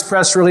crank out this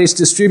press release,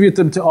 distribute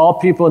them to all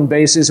people and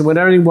bases, and when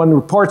anyone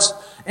reports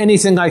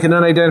anything like an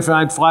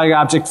unidentified flying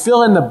object,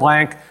 fill in the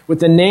blank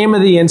with the name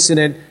of the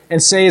incident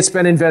and say it's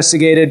been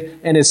investigated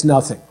and it's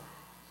nothing.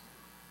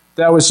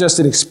 That was just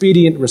an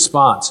expedient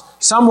response.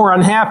 Some were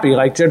unhappy,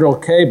 like General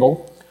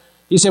Cable.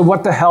 He said,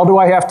 what the hell do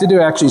I have to do?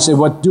 Actually, he said,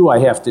 what do I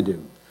have to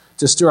do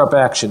to stir up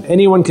action?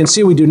 Anyone can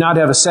see we do not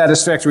have a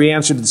satisfactory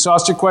answer to the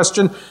saucer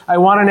question. I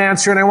want an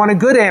answer, and I want a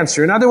good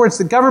answer. In other words,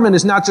 the government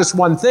is not just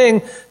one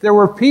thing. There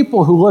were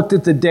people who looked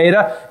at the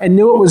data and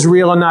knew it was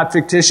real and not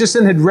fictitious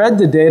and had read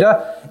the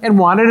data and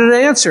wanted an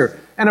answer.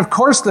 And of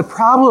course, the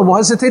problem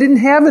was that they didn't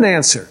have an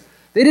answer.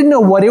 They didn't know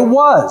what it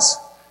was.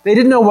 They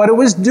didn't know what it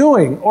was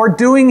doing or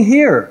doing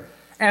here.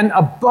 And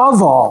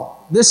above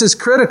all, this is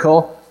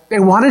critical, they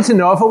wanted to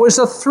know if it was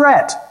a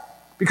threat.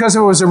 Because if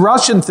it was a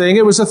Russian thing,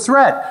 it was a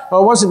threat.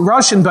 Well, it wasn't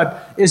Russian,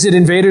 but is it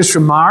invaders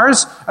from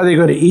Mars? Are they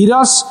going to eat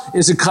us?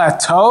 Is it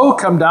Plateau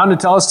come down to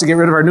tell us to get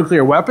rid of our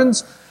nuclear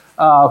weapons?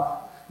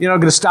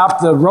 Going to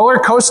stop the roller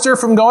coaster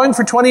from going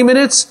for 20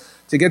 minutes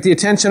to get the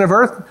attention of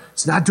Earth?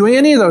 It's not doing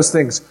any of those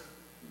things.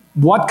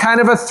 What kind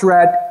of a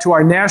threat to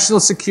our national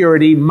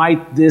security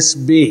might this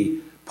be?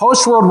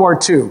 Post-World War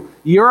II,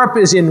 Europe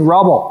is in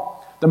rubble.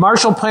 The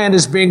Marshall Plan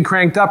is being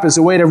cranked up as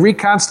a way to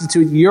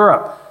reconstitute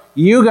Europe.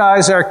 You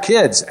guys are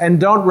kids and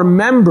don't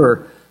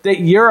remember that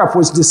Europe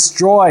was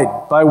destroyed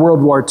by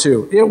World War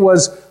II. It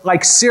was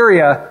like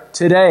Syria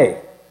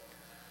today.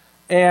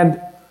 And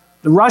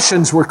the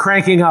Russians were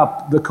cranking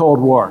up the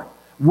Cold War.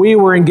 We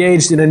were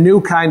engaged in a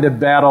new kind of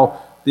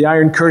battle. The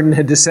Iron Curtain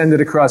had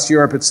descended across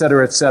Europe, et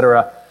cetera, et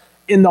cetera.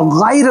 In the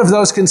light of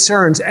those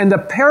concerns and the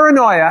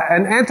paranoia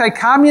and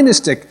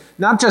anti-communistic,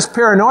 not just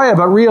paranoia,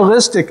 but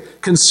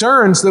realistic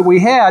concerns that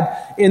we had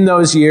in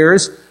those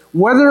years,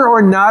 whether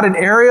or not an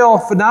aerial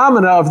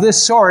phenomena of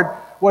this sort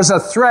was a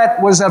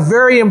threat was a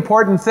very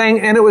important thing,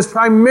 and it was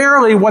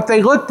primarily what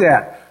they looked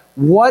at.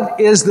 What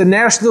is the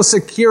national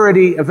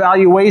security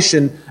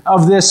evaluation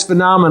of this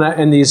phenomena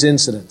and these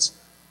incidents?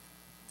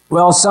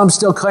 Well, some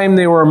still claim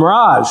they were a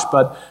mirage,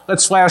 but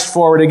let's flash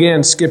forward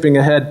again, skipping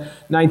ahead,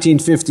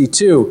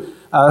 1952,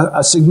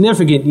 a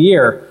significant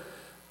year.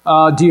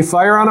 Do you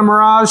fire on a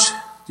mirage?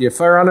 Do you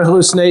fire on a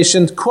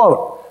hallucination?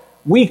 Quote,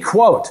 we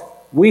quote,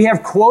 We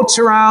have quotes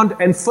around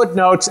and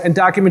footnotes and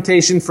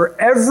documentation for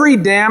every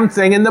damn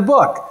thing in the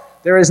book.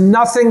 There is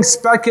nothing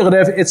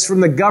speculative. It's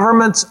from the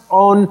government's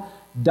own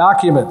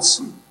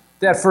documents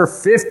that for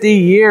 50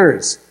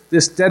 years,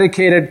 this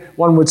dedicated,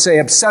 one would say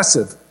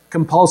obsessive,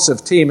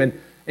 compulsive team, and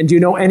do you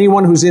know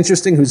anyone who's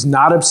interesting who's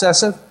not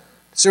obsessive?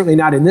 Certainly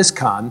not in this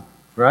con,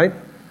 right?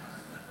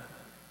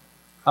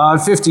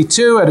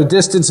 52, at a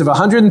distance of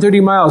 130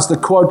 miles, the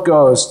quote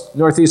goes,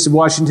 northeast of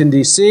Washington,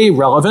 D.C.,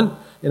 relevant.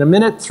 In a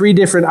minute, 3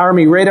 different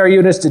Army radar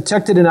units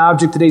detected an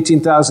object at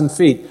 18,000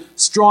 feet.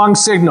 Strong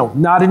signal,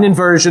 not an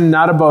inversion,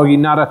 not a bogey,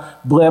 not a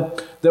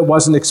blip that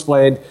wasn't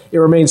explained. It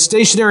remained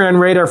stationary on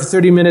radar for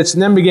 30 minutes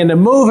and then began to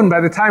move, and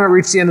by the time it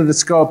reached the end of the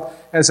scope,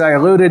 as I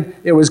alluded,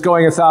 it was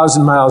going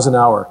 1,000 miles an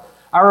hour.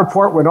 Our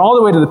report went all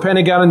the way to the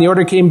Pentagon, and the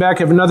order came back.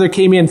 If another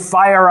came in,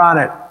 fire on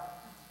it.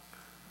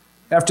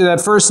 After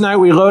that first night,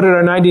 we loaded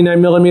our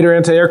 99mm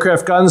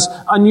anti-aircraft guns.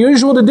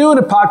 Unusual to do in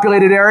a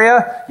populated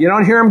area. You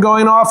don't hear them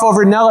going off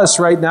over Nellis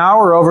right now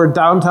or over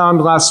downtown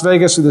Las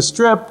Vegas or the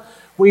Strip.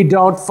 We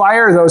don't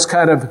fire those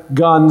kind of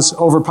guns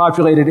over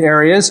populated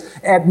areas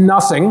at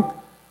nothing.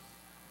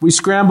 We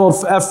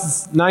scrambled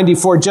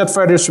F-94 jet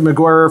fighters from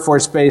McGuire Air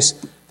Force Base.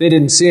 They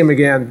didn't see them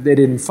again. They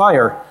didn't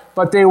fire.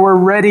 But they were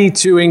ready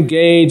to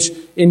engage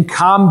in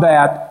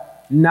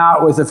combat,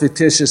 not with a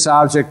fictitious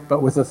object,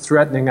 but with a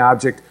threatening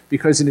object,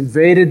 because it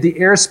invaded the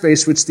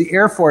airspace which the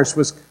Air Force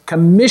was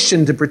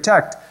commissioned to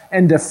protect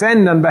and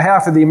defend on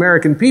behalf of the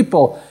American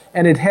people,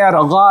 and it had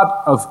a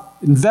lot of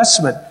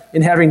investment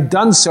in having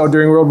done so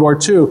during World War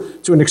II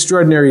to an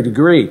extraordinary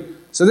degree.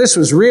 So this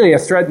was really a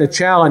threat and a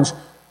challenge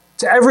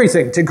to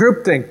everything, to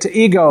groupthink, to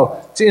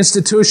ego, to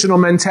institutional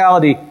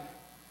mentality,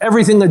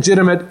 everything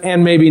legitimate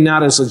and maybe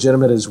not as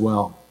legitimate as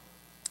well.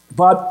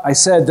 But I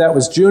said that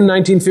was June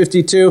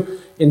 1952.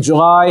 In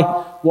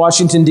July,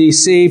 Washington,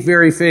 D.C.,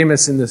 very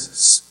famous in the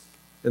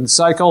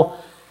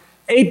cycle.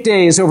 8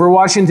 days over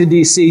Washington,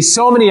 D.C.,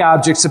 so many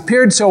objects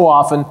appeared so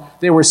often.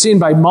 They were seen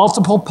by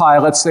multiple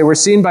pilots. They were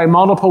seen by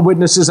multiple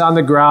witnesses on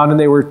the ground, and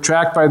they were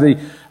tracked by the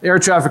air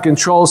traffic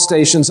control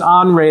stations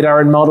on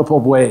radar in multiple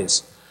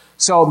ways.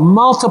 So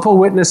multiple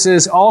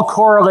witnesses, all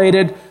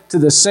correlated to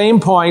the same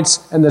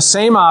points and the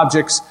same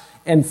objects,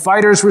 and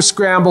fighters were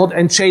scrambled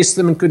and chased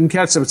them and couldn't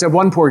catch them. Except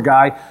one poor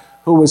guy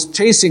who was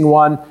chasing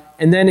one,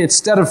 and then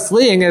instead of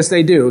fleeing as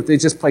they do, they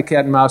just play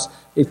cat and mouse,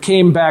 it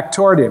came back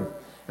toward him.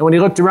 And when he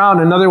looked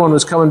around, another one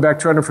was coming back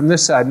toward him from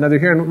this side, another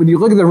here. And when you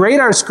look at the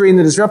radar screen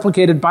that is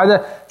replicated by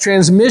the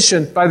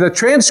transmission, by the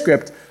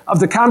transcript of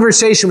the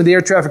conversation with the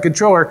air traffic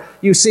controller,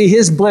 you see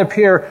his blip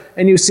here,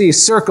 and you see a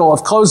circle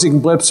of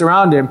closing blips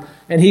around him.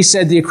 And he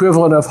said the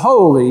equivalent of,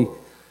 holy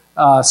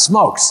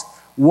smokes.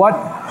 What?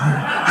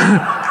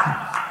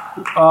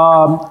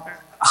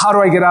 How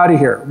do I get out of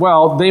here?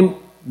 Well,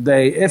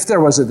 if there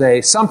was a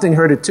they, something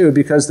heard it too,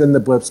 because then the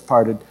blips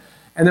parted.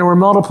 And there were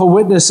multiple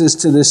witnesses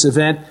to this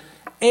event.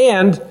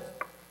 And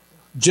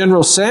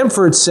General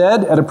Samford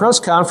said at a press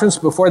conference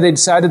before they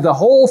decided the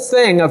whole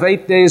thing of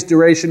 8 days'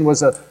 duration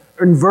was an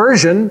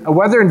inversion, a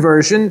weather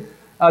inversion,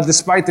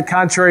 despite the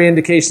contrary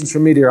indications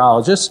from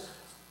meteorologists.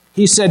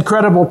 He said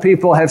credible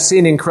people have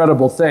seen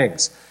incredible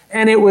things.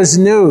 And it was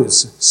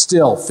news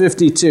still,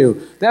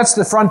 52. That's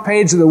the front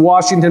page of the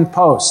Washington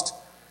Post.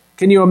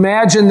 Can you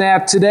imagine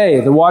that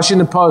today? The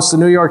Washington Post, the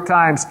New York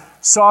Times,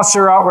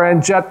 saucer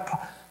outran jet,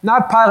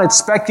 not pilot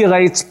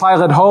speculates,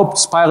 pilot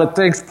hopes, pilot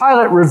thinks,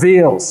 pilot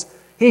reveals.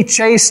 He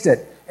chased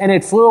it, and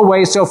it flew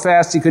away so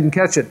fast he couldn't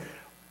catch it.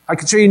 I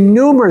could show you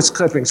numerous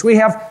clippings. We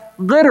have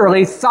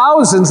literally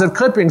thousands of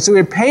clippings that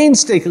we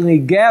painstakingly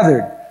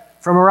gathered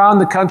from around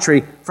the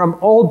country, from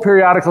old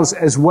periodicals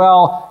as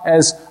well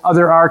as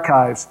other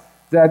archives,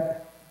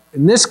 that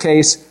in this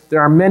case,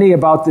 there are many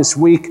about this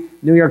week.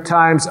 New York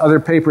Times, other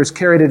papers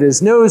carried it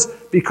as news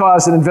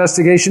because an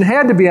investigation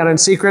had to be on in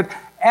secret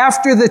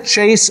after the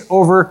chase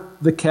over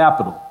the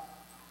Capitol.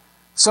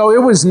 So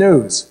it was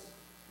news,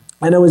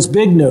 and it was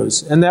big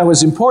news, and that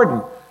was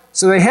important.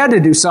 So they had to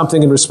do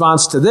something in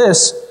response to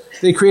this.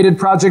 They created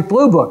Project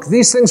Blue Book.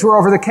 These things were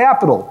over the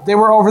Capitol. They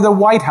were over the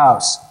White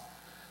House.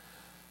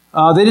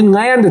 They didn't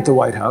land at the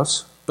White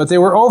House, but they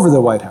were over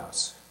the White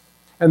House.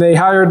 And they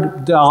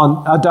hired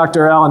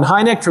Dr. Alan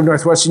Hynek from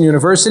Northwestern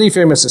University,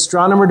 famous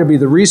astronomer, to be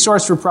the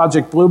resource for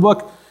Project Blue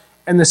Book.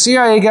 And the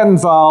CIA got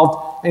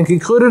involved and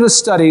concluded a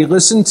study.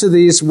 Listen to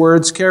these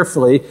words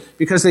carefully,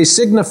 because they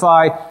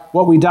signify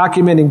what we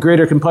document in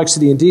greater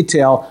complexity and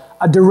detail,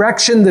 a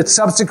direction that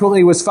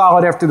subsequently was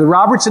followed after the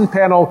Robertson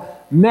panel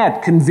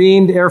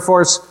convened Air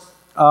Force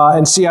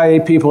and CIA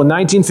people in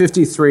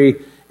 1953,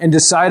 and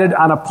decided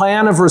on a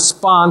plan of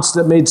response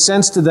that made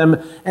sense to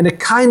them, and it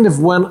kind of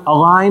went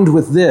aligned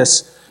with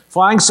this.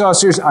 Flying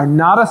saucers are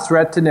not a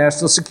threat to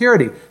national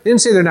security. They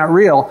didn't say they're not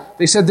real.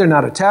 They said they're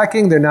not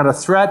attacking, they're not a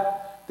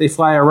threat, they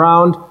fly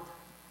around.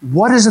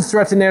 What is a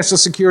threat to national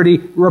security?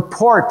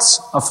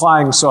 Reports of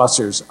flying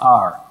saucers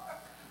are.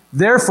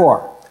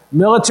 Therefore,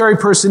 military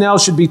personnel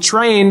should be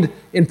trained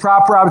in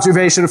proper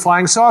observation of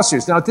flying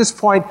saucers. Now, at this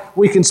point,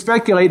 we can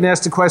speculate and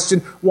ask the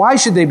question, why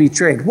should they be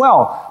trained?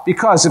 Well,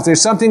 because if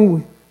there's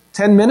something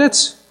 10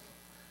 minutes,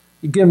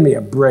 You're giving me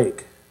a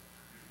break.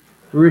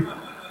 You're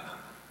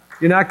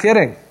not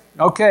kidding.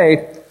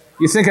 Okay.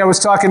 You think I was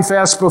talking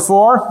fast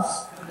before?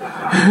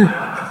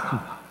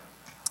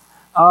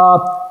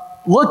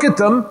 Look at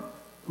them.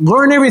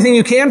 Learn everything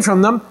you can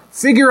from them.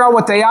 Figure out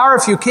what they are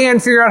if you can.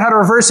 Figure out how to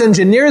reverse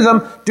engineer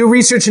them. Do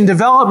research and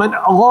development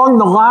along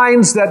the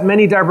lines that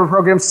many DARPA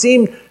programs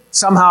seem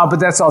somehow, but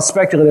that's all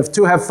speculative,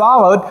 to have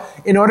followed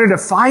in order to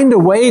find a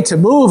way to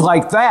move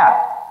like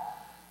that.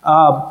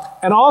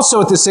 And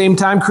also at the same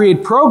time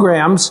create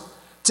programs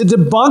to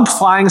debunk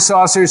flying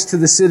saucers to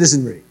the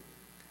citizenry.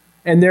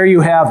 And there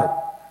you have it.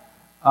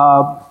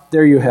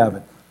 There you have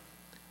it.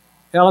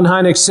 Ellen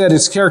Hynek said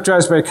it's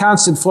characterized by a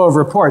constant flow of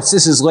reports.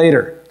 This is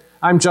later.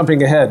 I'm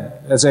jumping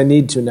ahead, as I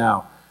need to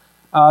now.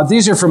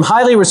 These are from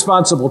highly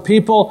responsible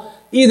people.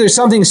 Either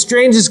something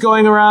strange is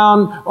going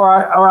around, or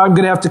I'm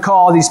going to have to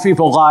call these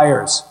people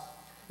liars.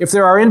 If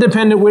there are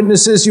independent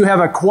witnesses, you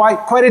have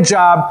quite a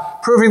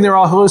job proving they're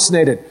all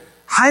hallucinated.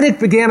 Hynek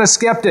began a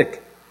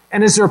skeptic,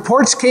 and as the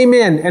reports came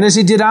in, and as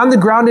he did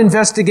on-the-ground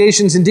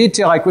investigations in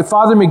detail, like with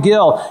Father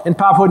McGill in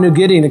Papua New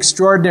Guinea, an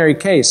extraordinary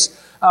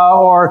case,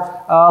 or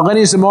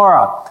Lenny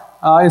Zamora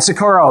in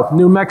Socorro,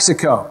 New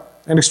Mexico,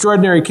 an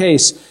extraordinary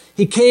case,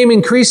 he came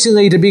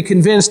increasingly to be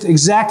convinced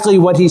exactly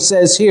what he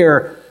says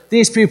here.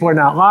 These people are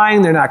not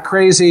lying, they're not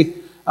crazy,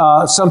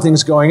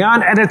 something's going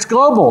on, and it's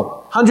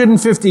global.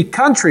 150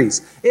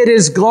 countries. It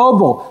is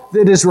global.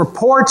 It is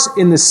reports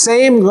in the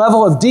same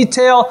level of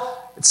detail,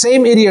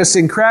 same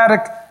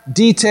idiosyncratic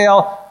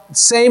detail,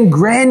 same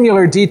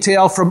granular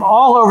detail from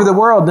all over the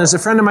world. And as a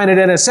friend of mine at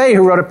NSA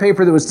who wrote a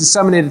paper that was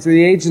disseminated through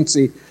the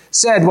agency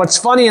said, what's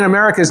funny in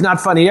America is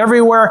not funny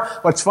everywhere.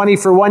 What's funny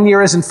for 1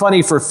 year isn't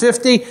funny for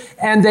 50.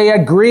 And they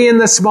agree in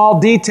the small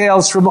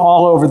details from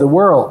all over the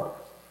world.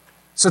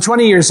 So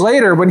 20 years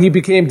later, when he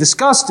became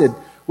disgusted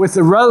with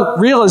the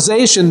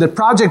realization that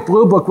Project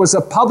Blue Book was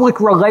a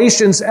public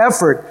relations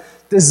effort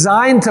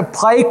designed to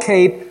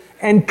placate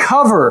and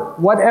cover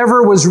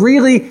whatever was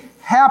really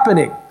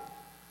happening.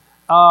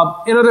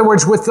 In other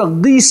words, with the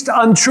least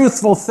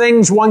untruthful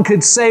things one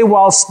could say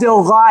while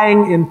still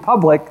lying in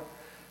public,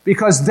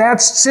 because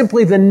that's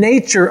simply the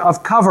nature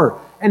of cover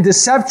and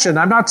deception.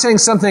 I'm not saying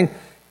something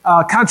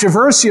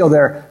controversial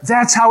there.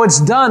 That's how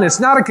it's done. It's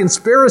not a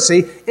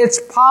conspiracy.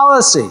 It's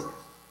policy.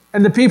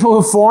 And the people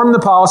who form the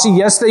policy,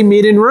 yes, they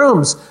meet in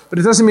rooms, but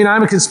it doesn't mean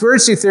I'm a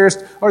conspiracy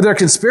theorist or they're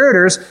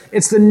conspirators.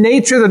 It's the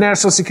nature of the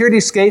national security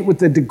state with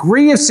the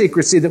degree of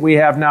secrecy that we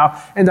have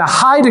now and the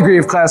high degree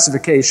of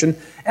classification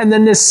and the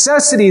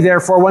necessity,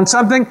 therefore, when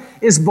something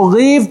is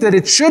believed that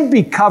it should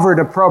be covered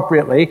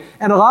appropriately,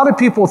 and a lot of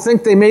people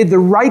think they made the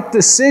right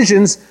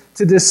decisions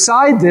to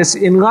decide this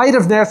in light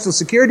of national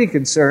security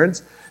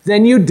concerns,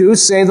 then you do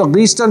say the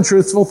least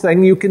untruthful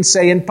thing you can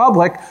say in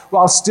public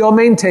while still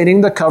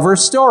maintaining the cover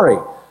story.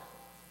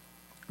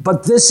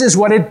 But this is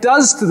what it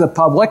does to the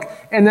public,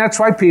 and that's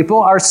why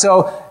people are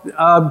so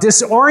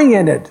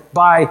disoriented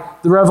by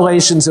the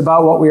revelations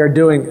about what we are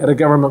doing at a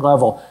government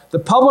level. The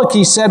public,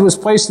 he said, was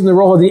placed in the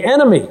role of the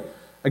enemy,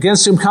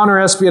 against whom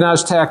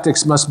counter-espionage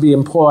tactics must be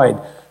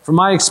employed. From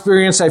my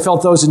experience, I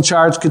felt those in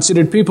charge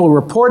considered people who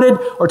reported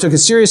or took a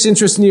serious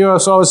interest in the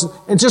UFOs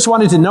and just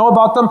wanted to know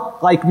about them,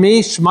 like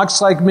me,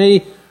 schmucks like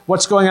me,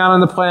 what's going on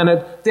the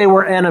planet. They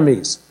were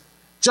enemies.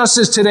 Just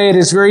as today it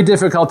is very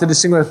difficult to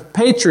distinguish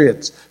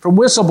patriots from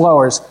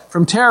whistleblowers,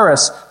 from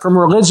terrorists, from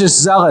religious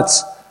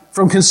zealots,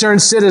 from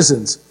concerned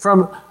citizens,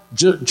 from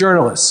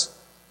journalists.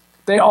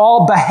 They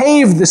all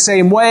behave the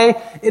same way.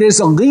 It is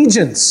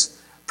allegiance,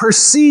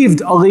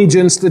 perceived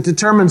allegiance, that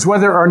determines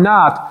whether or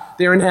not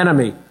they're an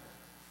enemy.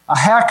 A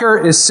hacker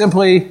is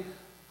simply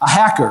a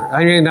hacker.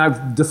 I mean,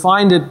 I've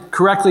defined it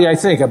correctly, I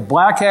think. A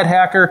black hat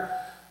hacker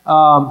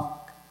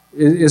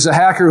is a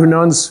hacker who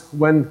knows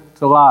when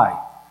to lie.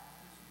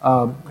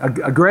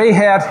 A gray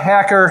hat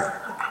hacker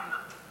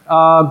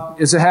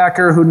is a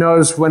hacker who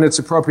knows when it's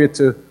appropriate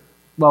to,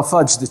 well,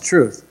 fudge the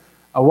truth.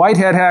 A white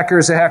hat hacker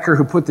is a hacker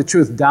who put the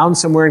truth down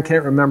somewhere and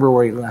can't remember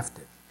where he left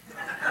it.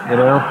 You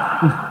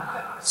know?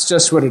 It's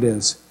just what it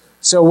is.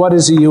 So what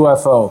is a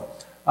UFO?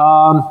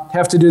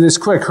 Have to do this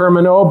quick.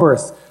 Herman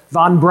Oberth.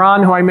 Von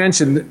Braun, who I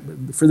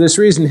mentioned, for this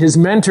reason, his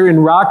mentor in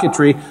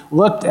rocketry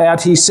looked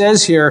at, he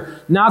says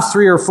here, not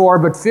 3 or 4,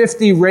 but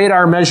 50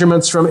 radar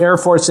measurements from Air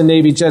Force and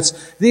Navy jets.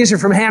 These are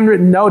from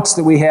handwritten notes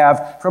that we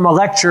have from a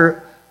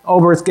lecture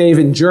Oberth gave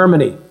in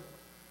Germany.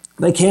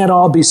 They can't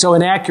all be so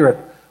inaccurate.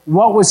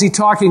 What was he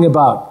talking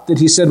about that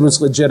he said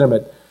was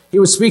legitimate? He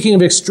was speaking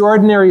of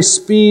extraordinary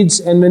speeds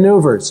and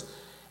maneuvers.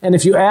 And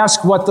if you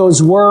ask what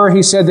those were,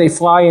 he said they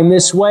fly in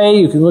this way.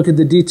 You can look at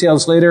the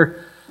details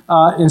later.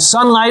 In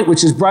sunlight,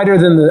 which is brighter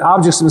than the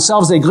objects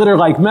themselves, they glitter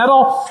like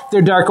metal.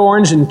 They're dark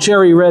orange and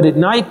cherry red at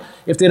night.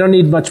 If they don't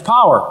need much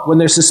power, when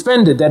they're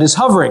suspended, that is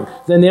hovering,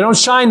 then they don't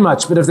shine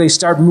much. But if they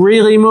start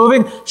really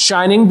moving,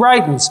 shining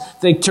brightens.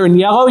 They turn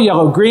yellow,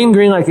 yellow, green,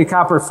 green like a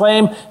copper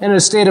flame, and in a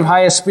state of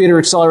highest speed or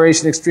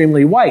acceleration,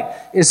 extremely white.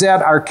 Is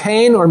that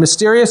arcane or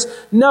mysterious?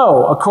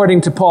 No,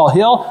 according to Paul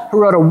Hill, who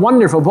wrote a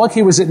wonderful book.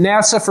 He was at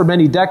NASA for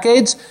many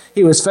decades.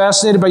 He was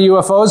fascinated by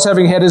UFOs,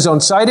 having had his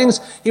own sightings.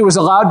 He was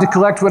allowed to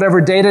collect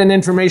whatever data and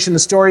information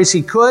and stories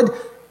he could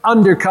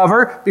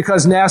undercover,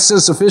 because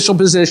NASA's official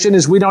position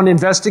is we don't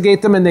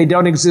investigate them and they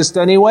don't exist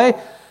anyway.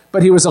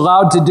 But he was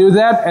allowed to do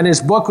that, and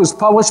his book was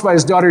published by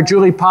his daughter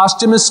Julie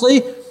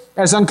posthumously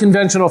as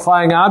Unconventional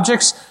Flying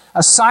Objects,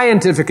 a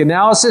scientific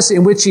analysis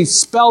in which he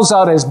spells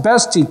out as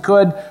best he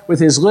could, with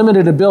his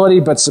limited ability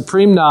but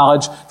supreme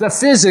knowledge, the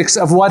physics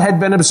of what had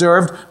been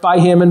observed by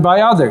him and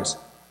by others.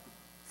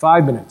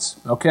 5 minutes.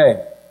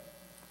 Okay.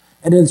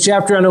 And in the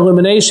chapter on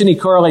illumination, he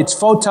correlates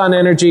photon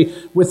energy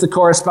with the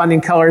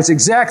corresponding colors,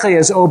 exactly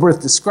as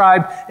Oberth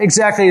described,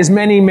 exactly as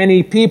many,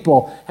 many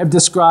people have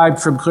described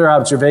from clear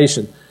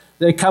observation.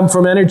 They come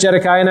from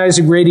energetic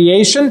ionizing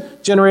radiation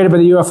generated by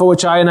the UFO,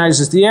 which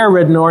ionizes the air,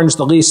 red and orange,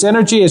 the least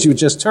energy, as you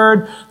just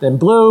heard, then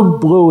blue,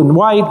 blue and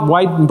white,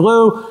 white and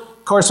blue,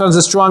 corresponds to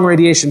a strong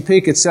radiation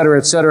peak, etc.,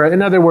 etc.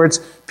 In other words,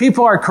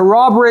 people are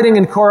corroborating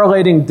and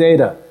correlating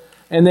data,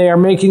 and they are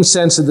making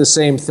sense of the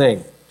same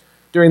thing.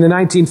 During the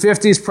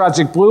 1950s,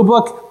 Project Blue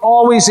Book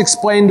always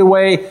explained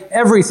away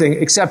everything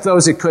except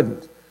those it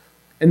couldn't.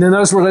 And then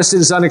those were listed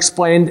as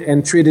unexplained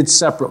and treated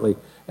separately,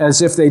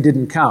 as if they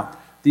didn't count.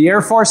 The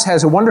Air Force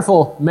has a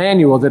wonderful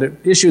manual that it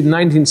issued in the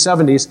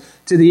 1970s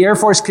to the Air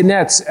Force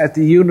cadets at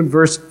the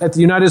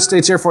United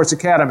States Air Force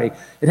Academy.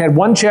 It had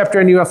one chapter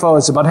on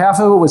UFOs. About half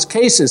of it was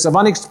cases of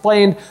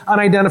unexplained,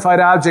 unidentified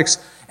objects.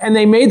 And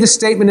they made the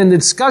statement in the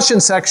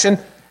discussion section,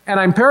 and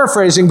I'm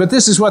paraphrasing, but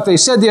this is what they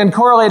said: the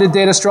uncorrelated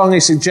data strongly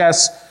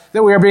suggests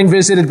that we are being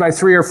visited by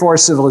 3 or 4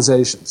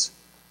 civilizations.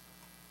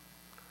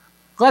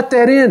 Let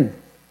that in.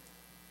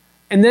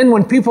 And then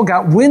when people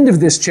got wind of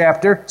this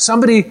chapter,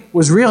 somebody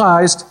was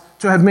realized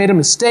to have made a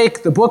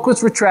mistake. The book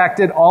was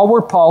retracted, all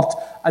were pulped,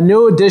 a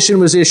new edition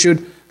was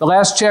issued, the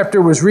last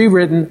chapter was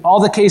rewritten,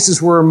 all the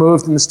cases were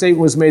removed, and the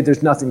statement was made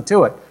there's nothing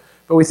to it.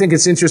 But we think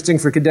it's interesting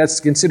for cadets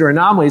to consider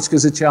anomalies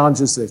because it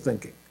challenges their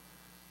thinking.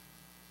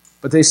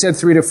 But they said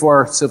 3 to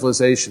 4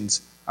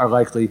 civilizations are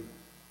likely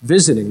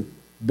visiting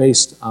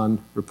based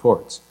on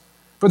reports.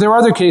 But there are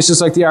other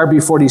cases like the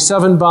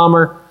RB-47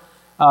 bomber,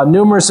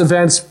 numerous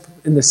events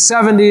in the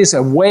 70s,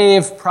 a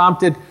wave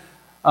prompted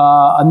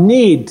a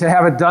need to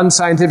have it done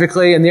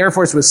scientifically, and the Air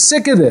Force was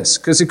sick of this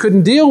because it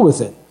couldn't deal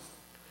with it.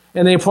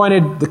 And they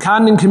appointed the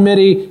Condon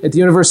Committee at the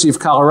University of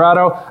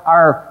Colorado.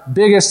 Our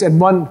biggest and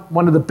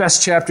one of the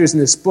best chapters in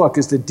this book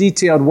is the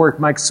detailed work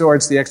Mike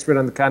Swords, the expert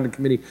on the Condon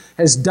Committee,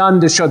 has done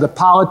to show the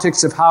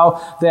politics of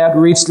how that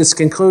reached its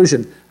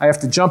conclusion. I have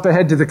to jump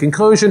ahead to the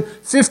conclusion.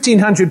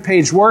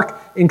 1,500-page work,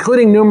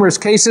 including numerous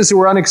cases that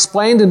were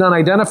unexplained and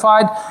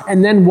unidentified,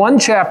 and then one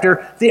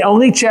chapter, the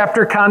only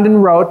chapter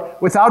Condon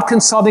wrote, without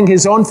consulting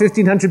his own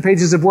 1,500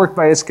 pages of work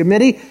by his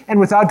committee, and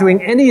without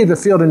doing any of the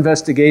field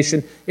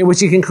investigation, in which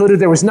he concluded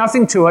there was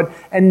nothing to it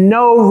and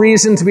no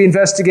reason to be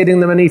investigating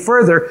them any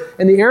further.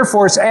 And the Air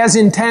Force, as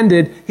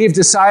intended, heaved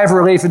a sigh of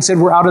relief and said,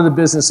 we're out of the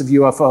business of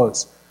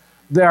UFOs.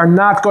 They are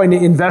not going to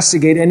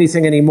investigate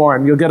anything anymore.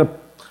 And you'll get a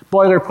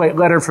boilerplate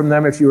letter from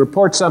them if you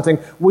report something.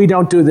 We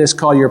don't do this,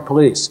 call your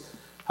police.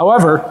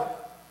 However,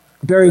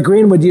 Barry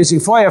Greenwood, using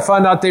FOIA,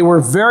 found out they were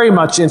very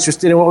much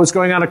interested in what was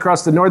going on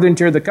across the northern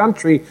tier of the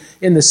country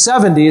in the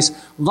 70s,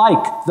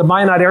 like the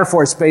Minot Air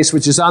Force Base,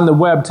 which is on the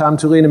web. Tom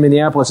Tulin in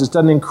Minneapolis has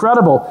done an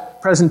incredible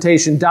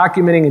presentation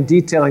documenting and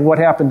detailing what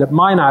happened at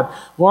Minot.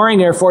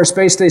 Loring Air Force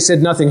Base, they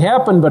said nothing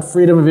happened, but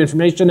Freedom of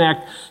Information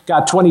Act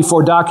got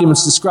 24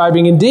 documents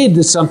describing indeed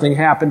that something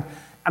happened.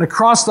 And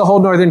across the whole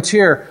northern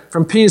tier,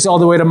 from Pease all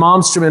the way to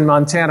Malmstrom in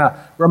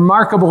Montana,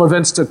 remarkable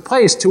events took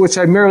place, to which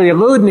I merely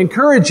allude and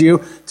encourage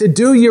you to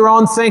do your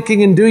own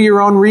thinking and do your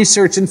own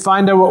research and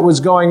find out what was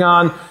going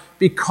on,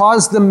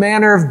 because the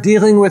manner of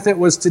dealing with it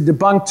was to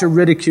debunk, to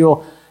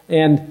ridicule,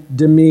 and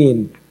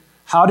demean.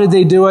 How did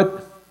they do it?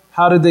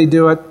 How did they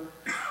do it?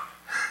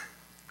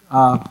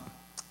 A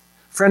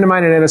friend of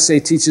mine at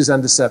NSA teaches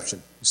on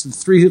deception. It's the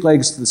 3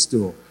 legs to the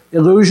stool.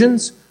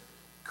 Illusions.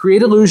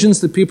 Create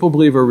illusions that people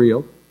believe are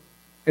real,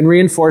 and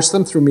reinforce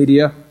them through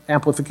media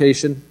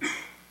amplification.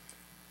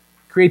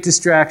 Create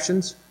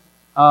distractions,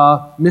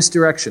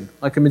 misdirection,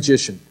 like a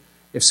magician.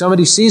 If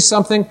somebody sees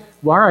something,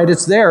 well, all right,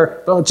 it's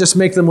there, but just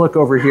make them look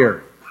over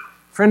here.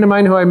 A friend of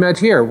mine who I met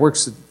here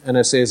works at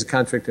NSA as a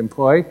contract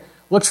employee,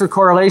 looked for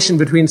correlation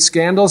between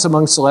scandals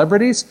among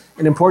celebrities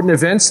and important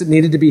events that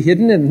needed to be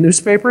hidden in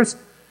newspapers.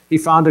 He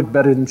found a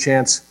better than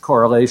chance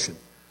correlation.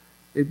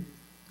 It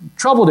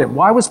troubled him.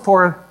 Why was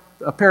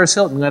Paris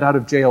Hilton let out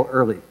of jail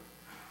early?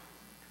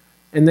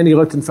 And then he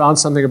looked and found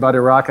something about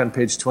Iraq on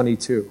page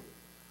 22.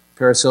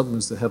 Paris Hilton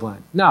was the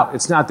headline. Now,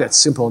 it's not that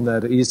simple and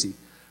that easy.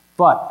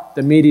 But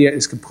the media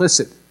is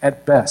complicit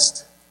at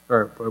best,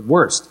 or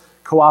worst,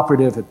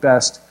 cooperative at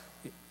best,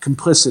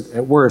 complicit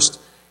at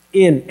worst,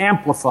 in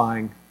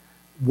amplifying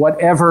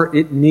whatever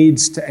it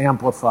needs to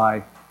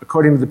amplify,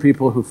 according to the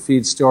people who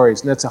feed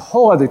stories. And that's a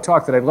whole other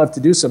talk that I'd love to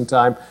do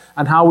sometime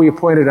on how we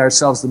appointed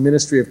ourselves the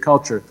Ministry of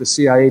Culture, the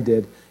CIA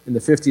did in the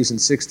 50s and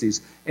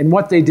 60s, and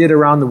what they did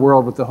around the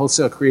world with the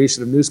wholesale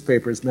creation of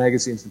newspapers,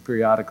 magazines, and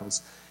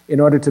periodicals in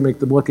order to make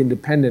them look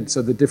independent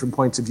so that different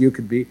points of view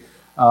could be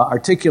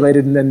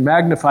articulated and then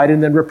magnified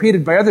and then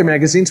repeated by other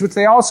magazines, which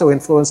they also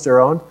influenced their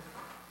own.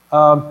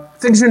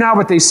 Things are not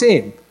what they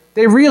seem.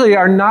 They really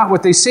are not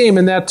what they seem,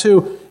 and that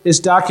too is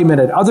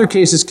documented. Other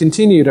cases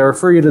continued. I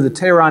refer you to the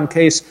Tehran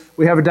case.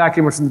 We have a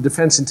document from the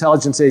Defense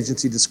Intelligence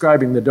Agency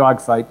describing the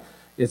dogfight.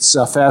 It's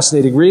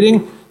fascinating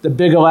reading. The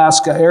Big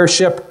Alaska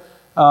airship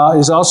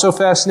is also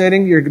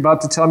fascinating. You're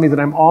about to tell me that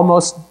I'm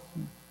almost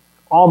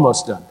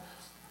done.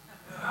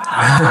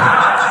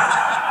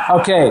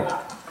 Okay.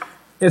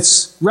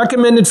 It's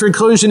recommended for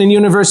inclusion in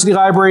university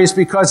libraries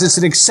because it's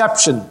an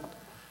exception.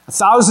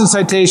 1,000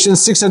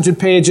 citations, 600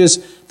 pages,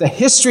 the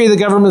history of the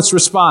government's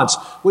response.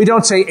 We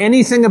don't say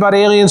anything about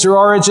aliens or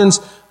origins,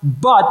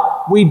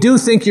 but we do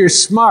think you're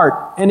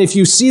smart. And if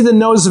you see the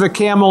nose of a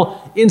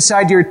camel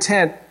inside your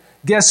tent,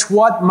 guess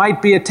what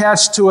might be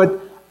attached to it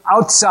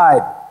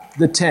outside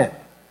the tent?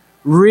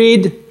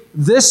 Read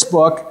this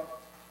book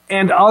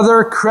and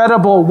other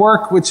credible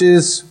work, which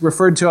is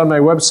referred to on my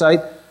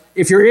website.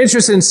 If you're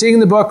interested in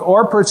seeing the book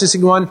or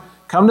purchasing one,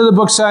 come to the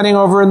book signing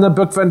over in the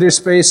book vendor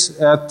space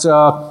at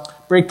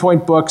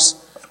Breakpoint Books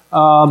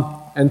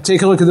and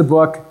take a look at the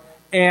book.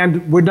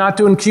 And we're not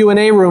doing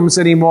Q&A rooms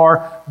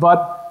anymore,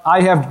 but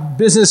I have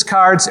business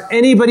cards.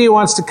 Anybody who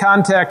wants to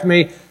contact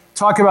me,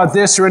 talk about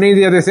this or any of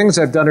the other things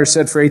I've done or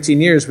said for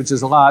 18 years, which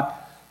is a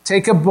lot,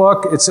 take a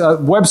book. Its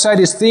website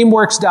is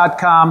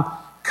themeworks.com.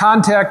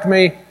 Contact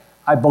me.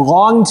 I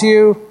belong to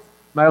you.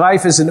 My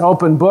life is an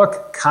open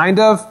book, kind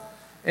of.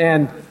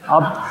 And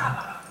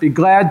I'll be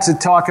glad to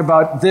talk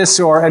about this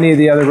or any of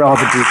the other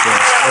relevant details.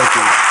 Thank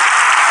you.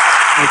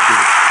 Thank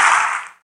you.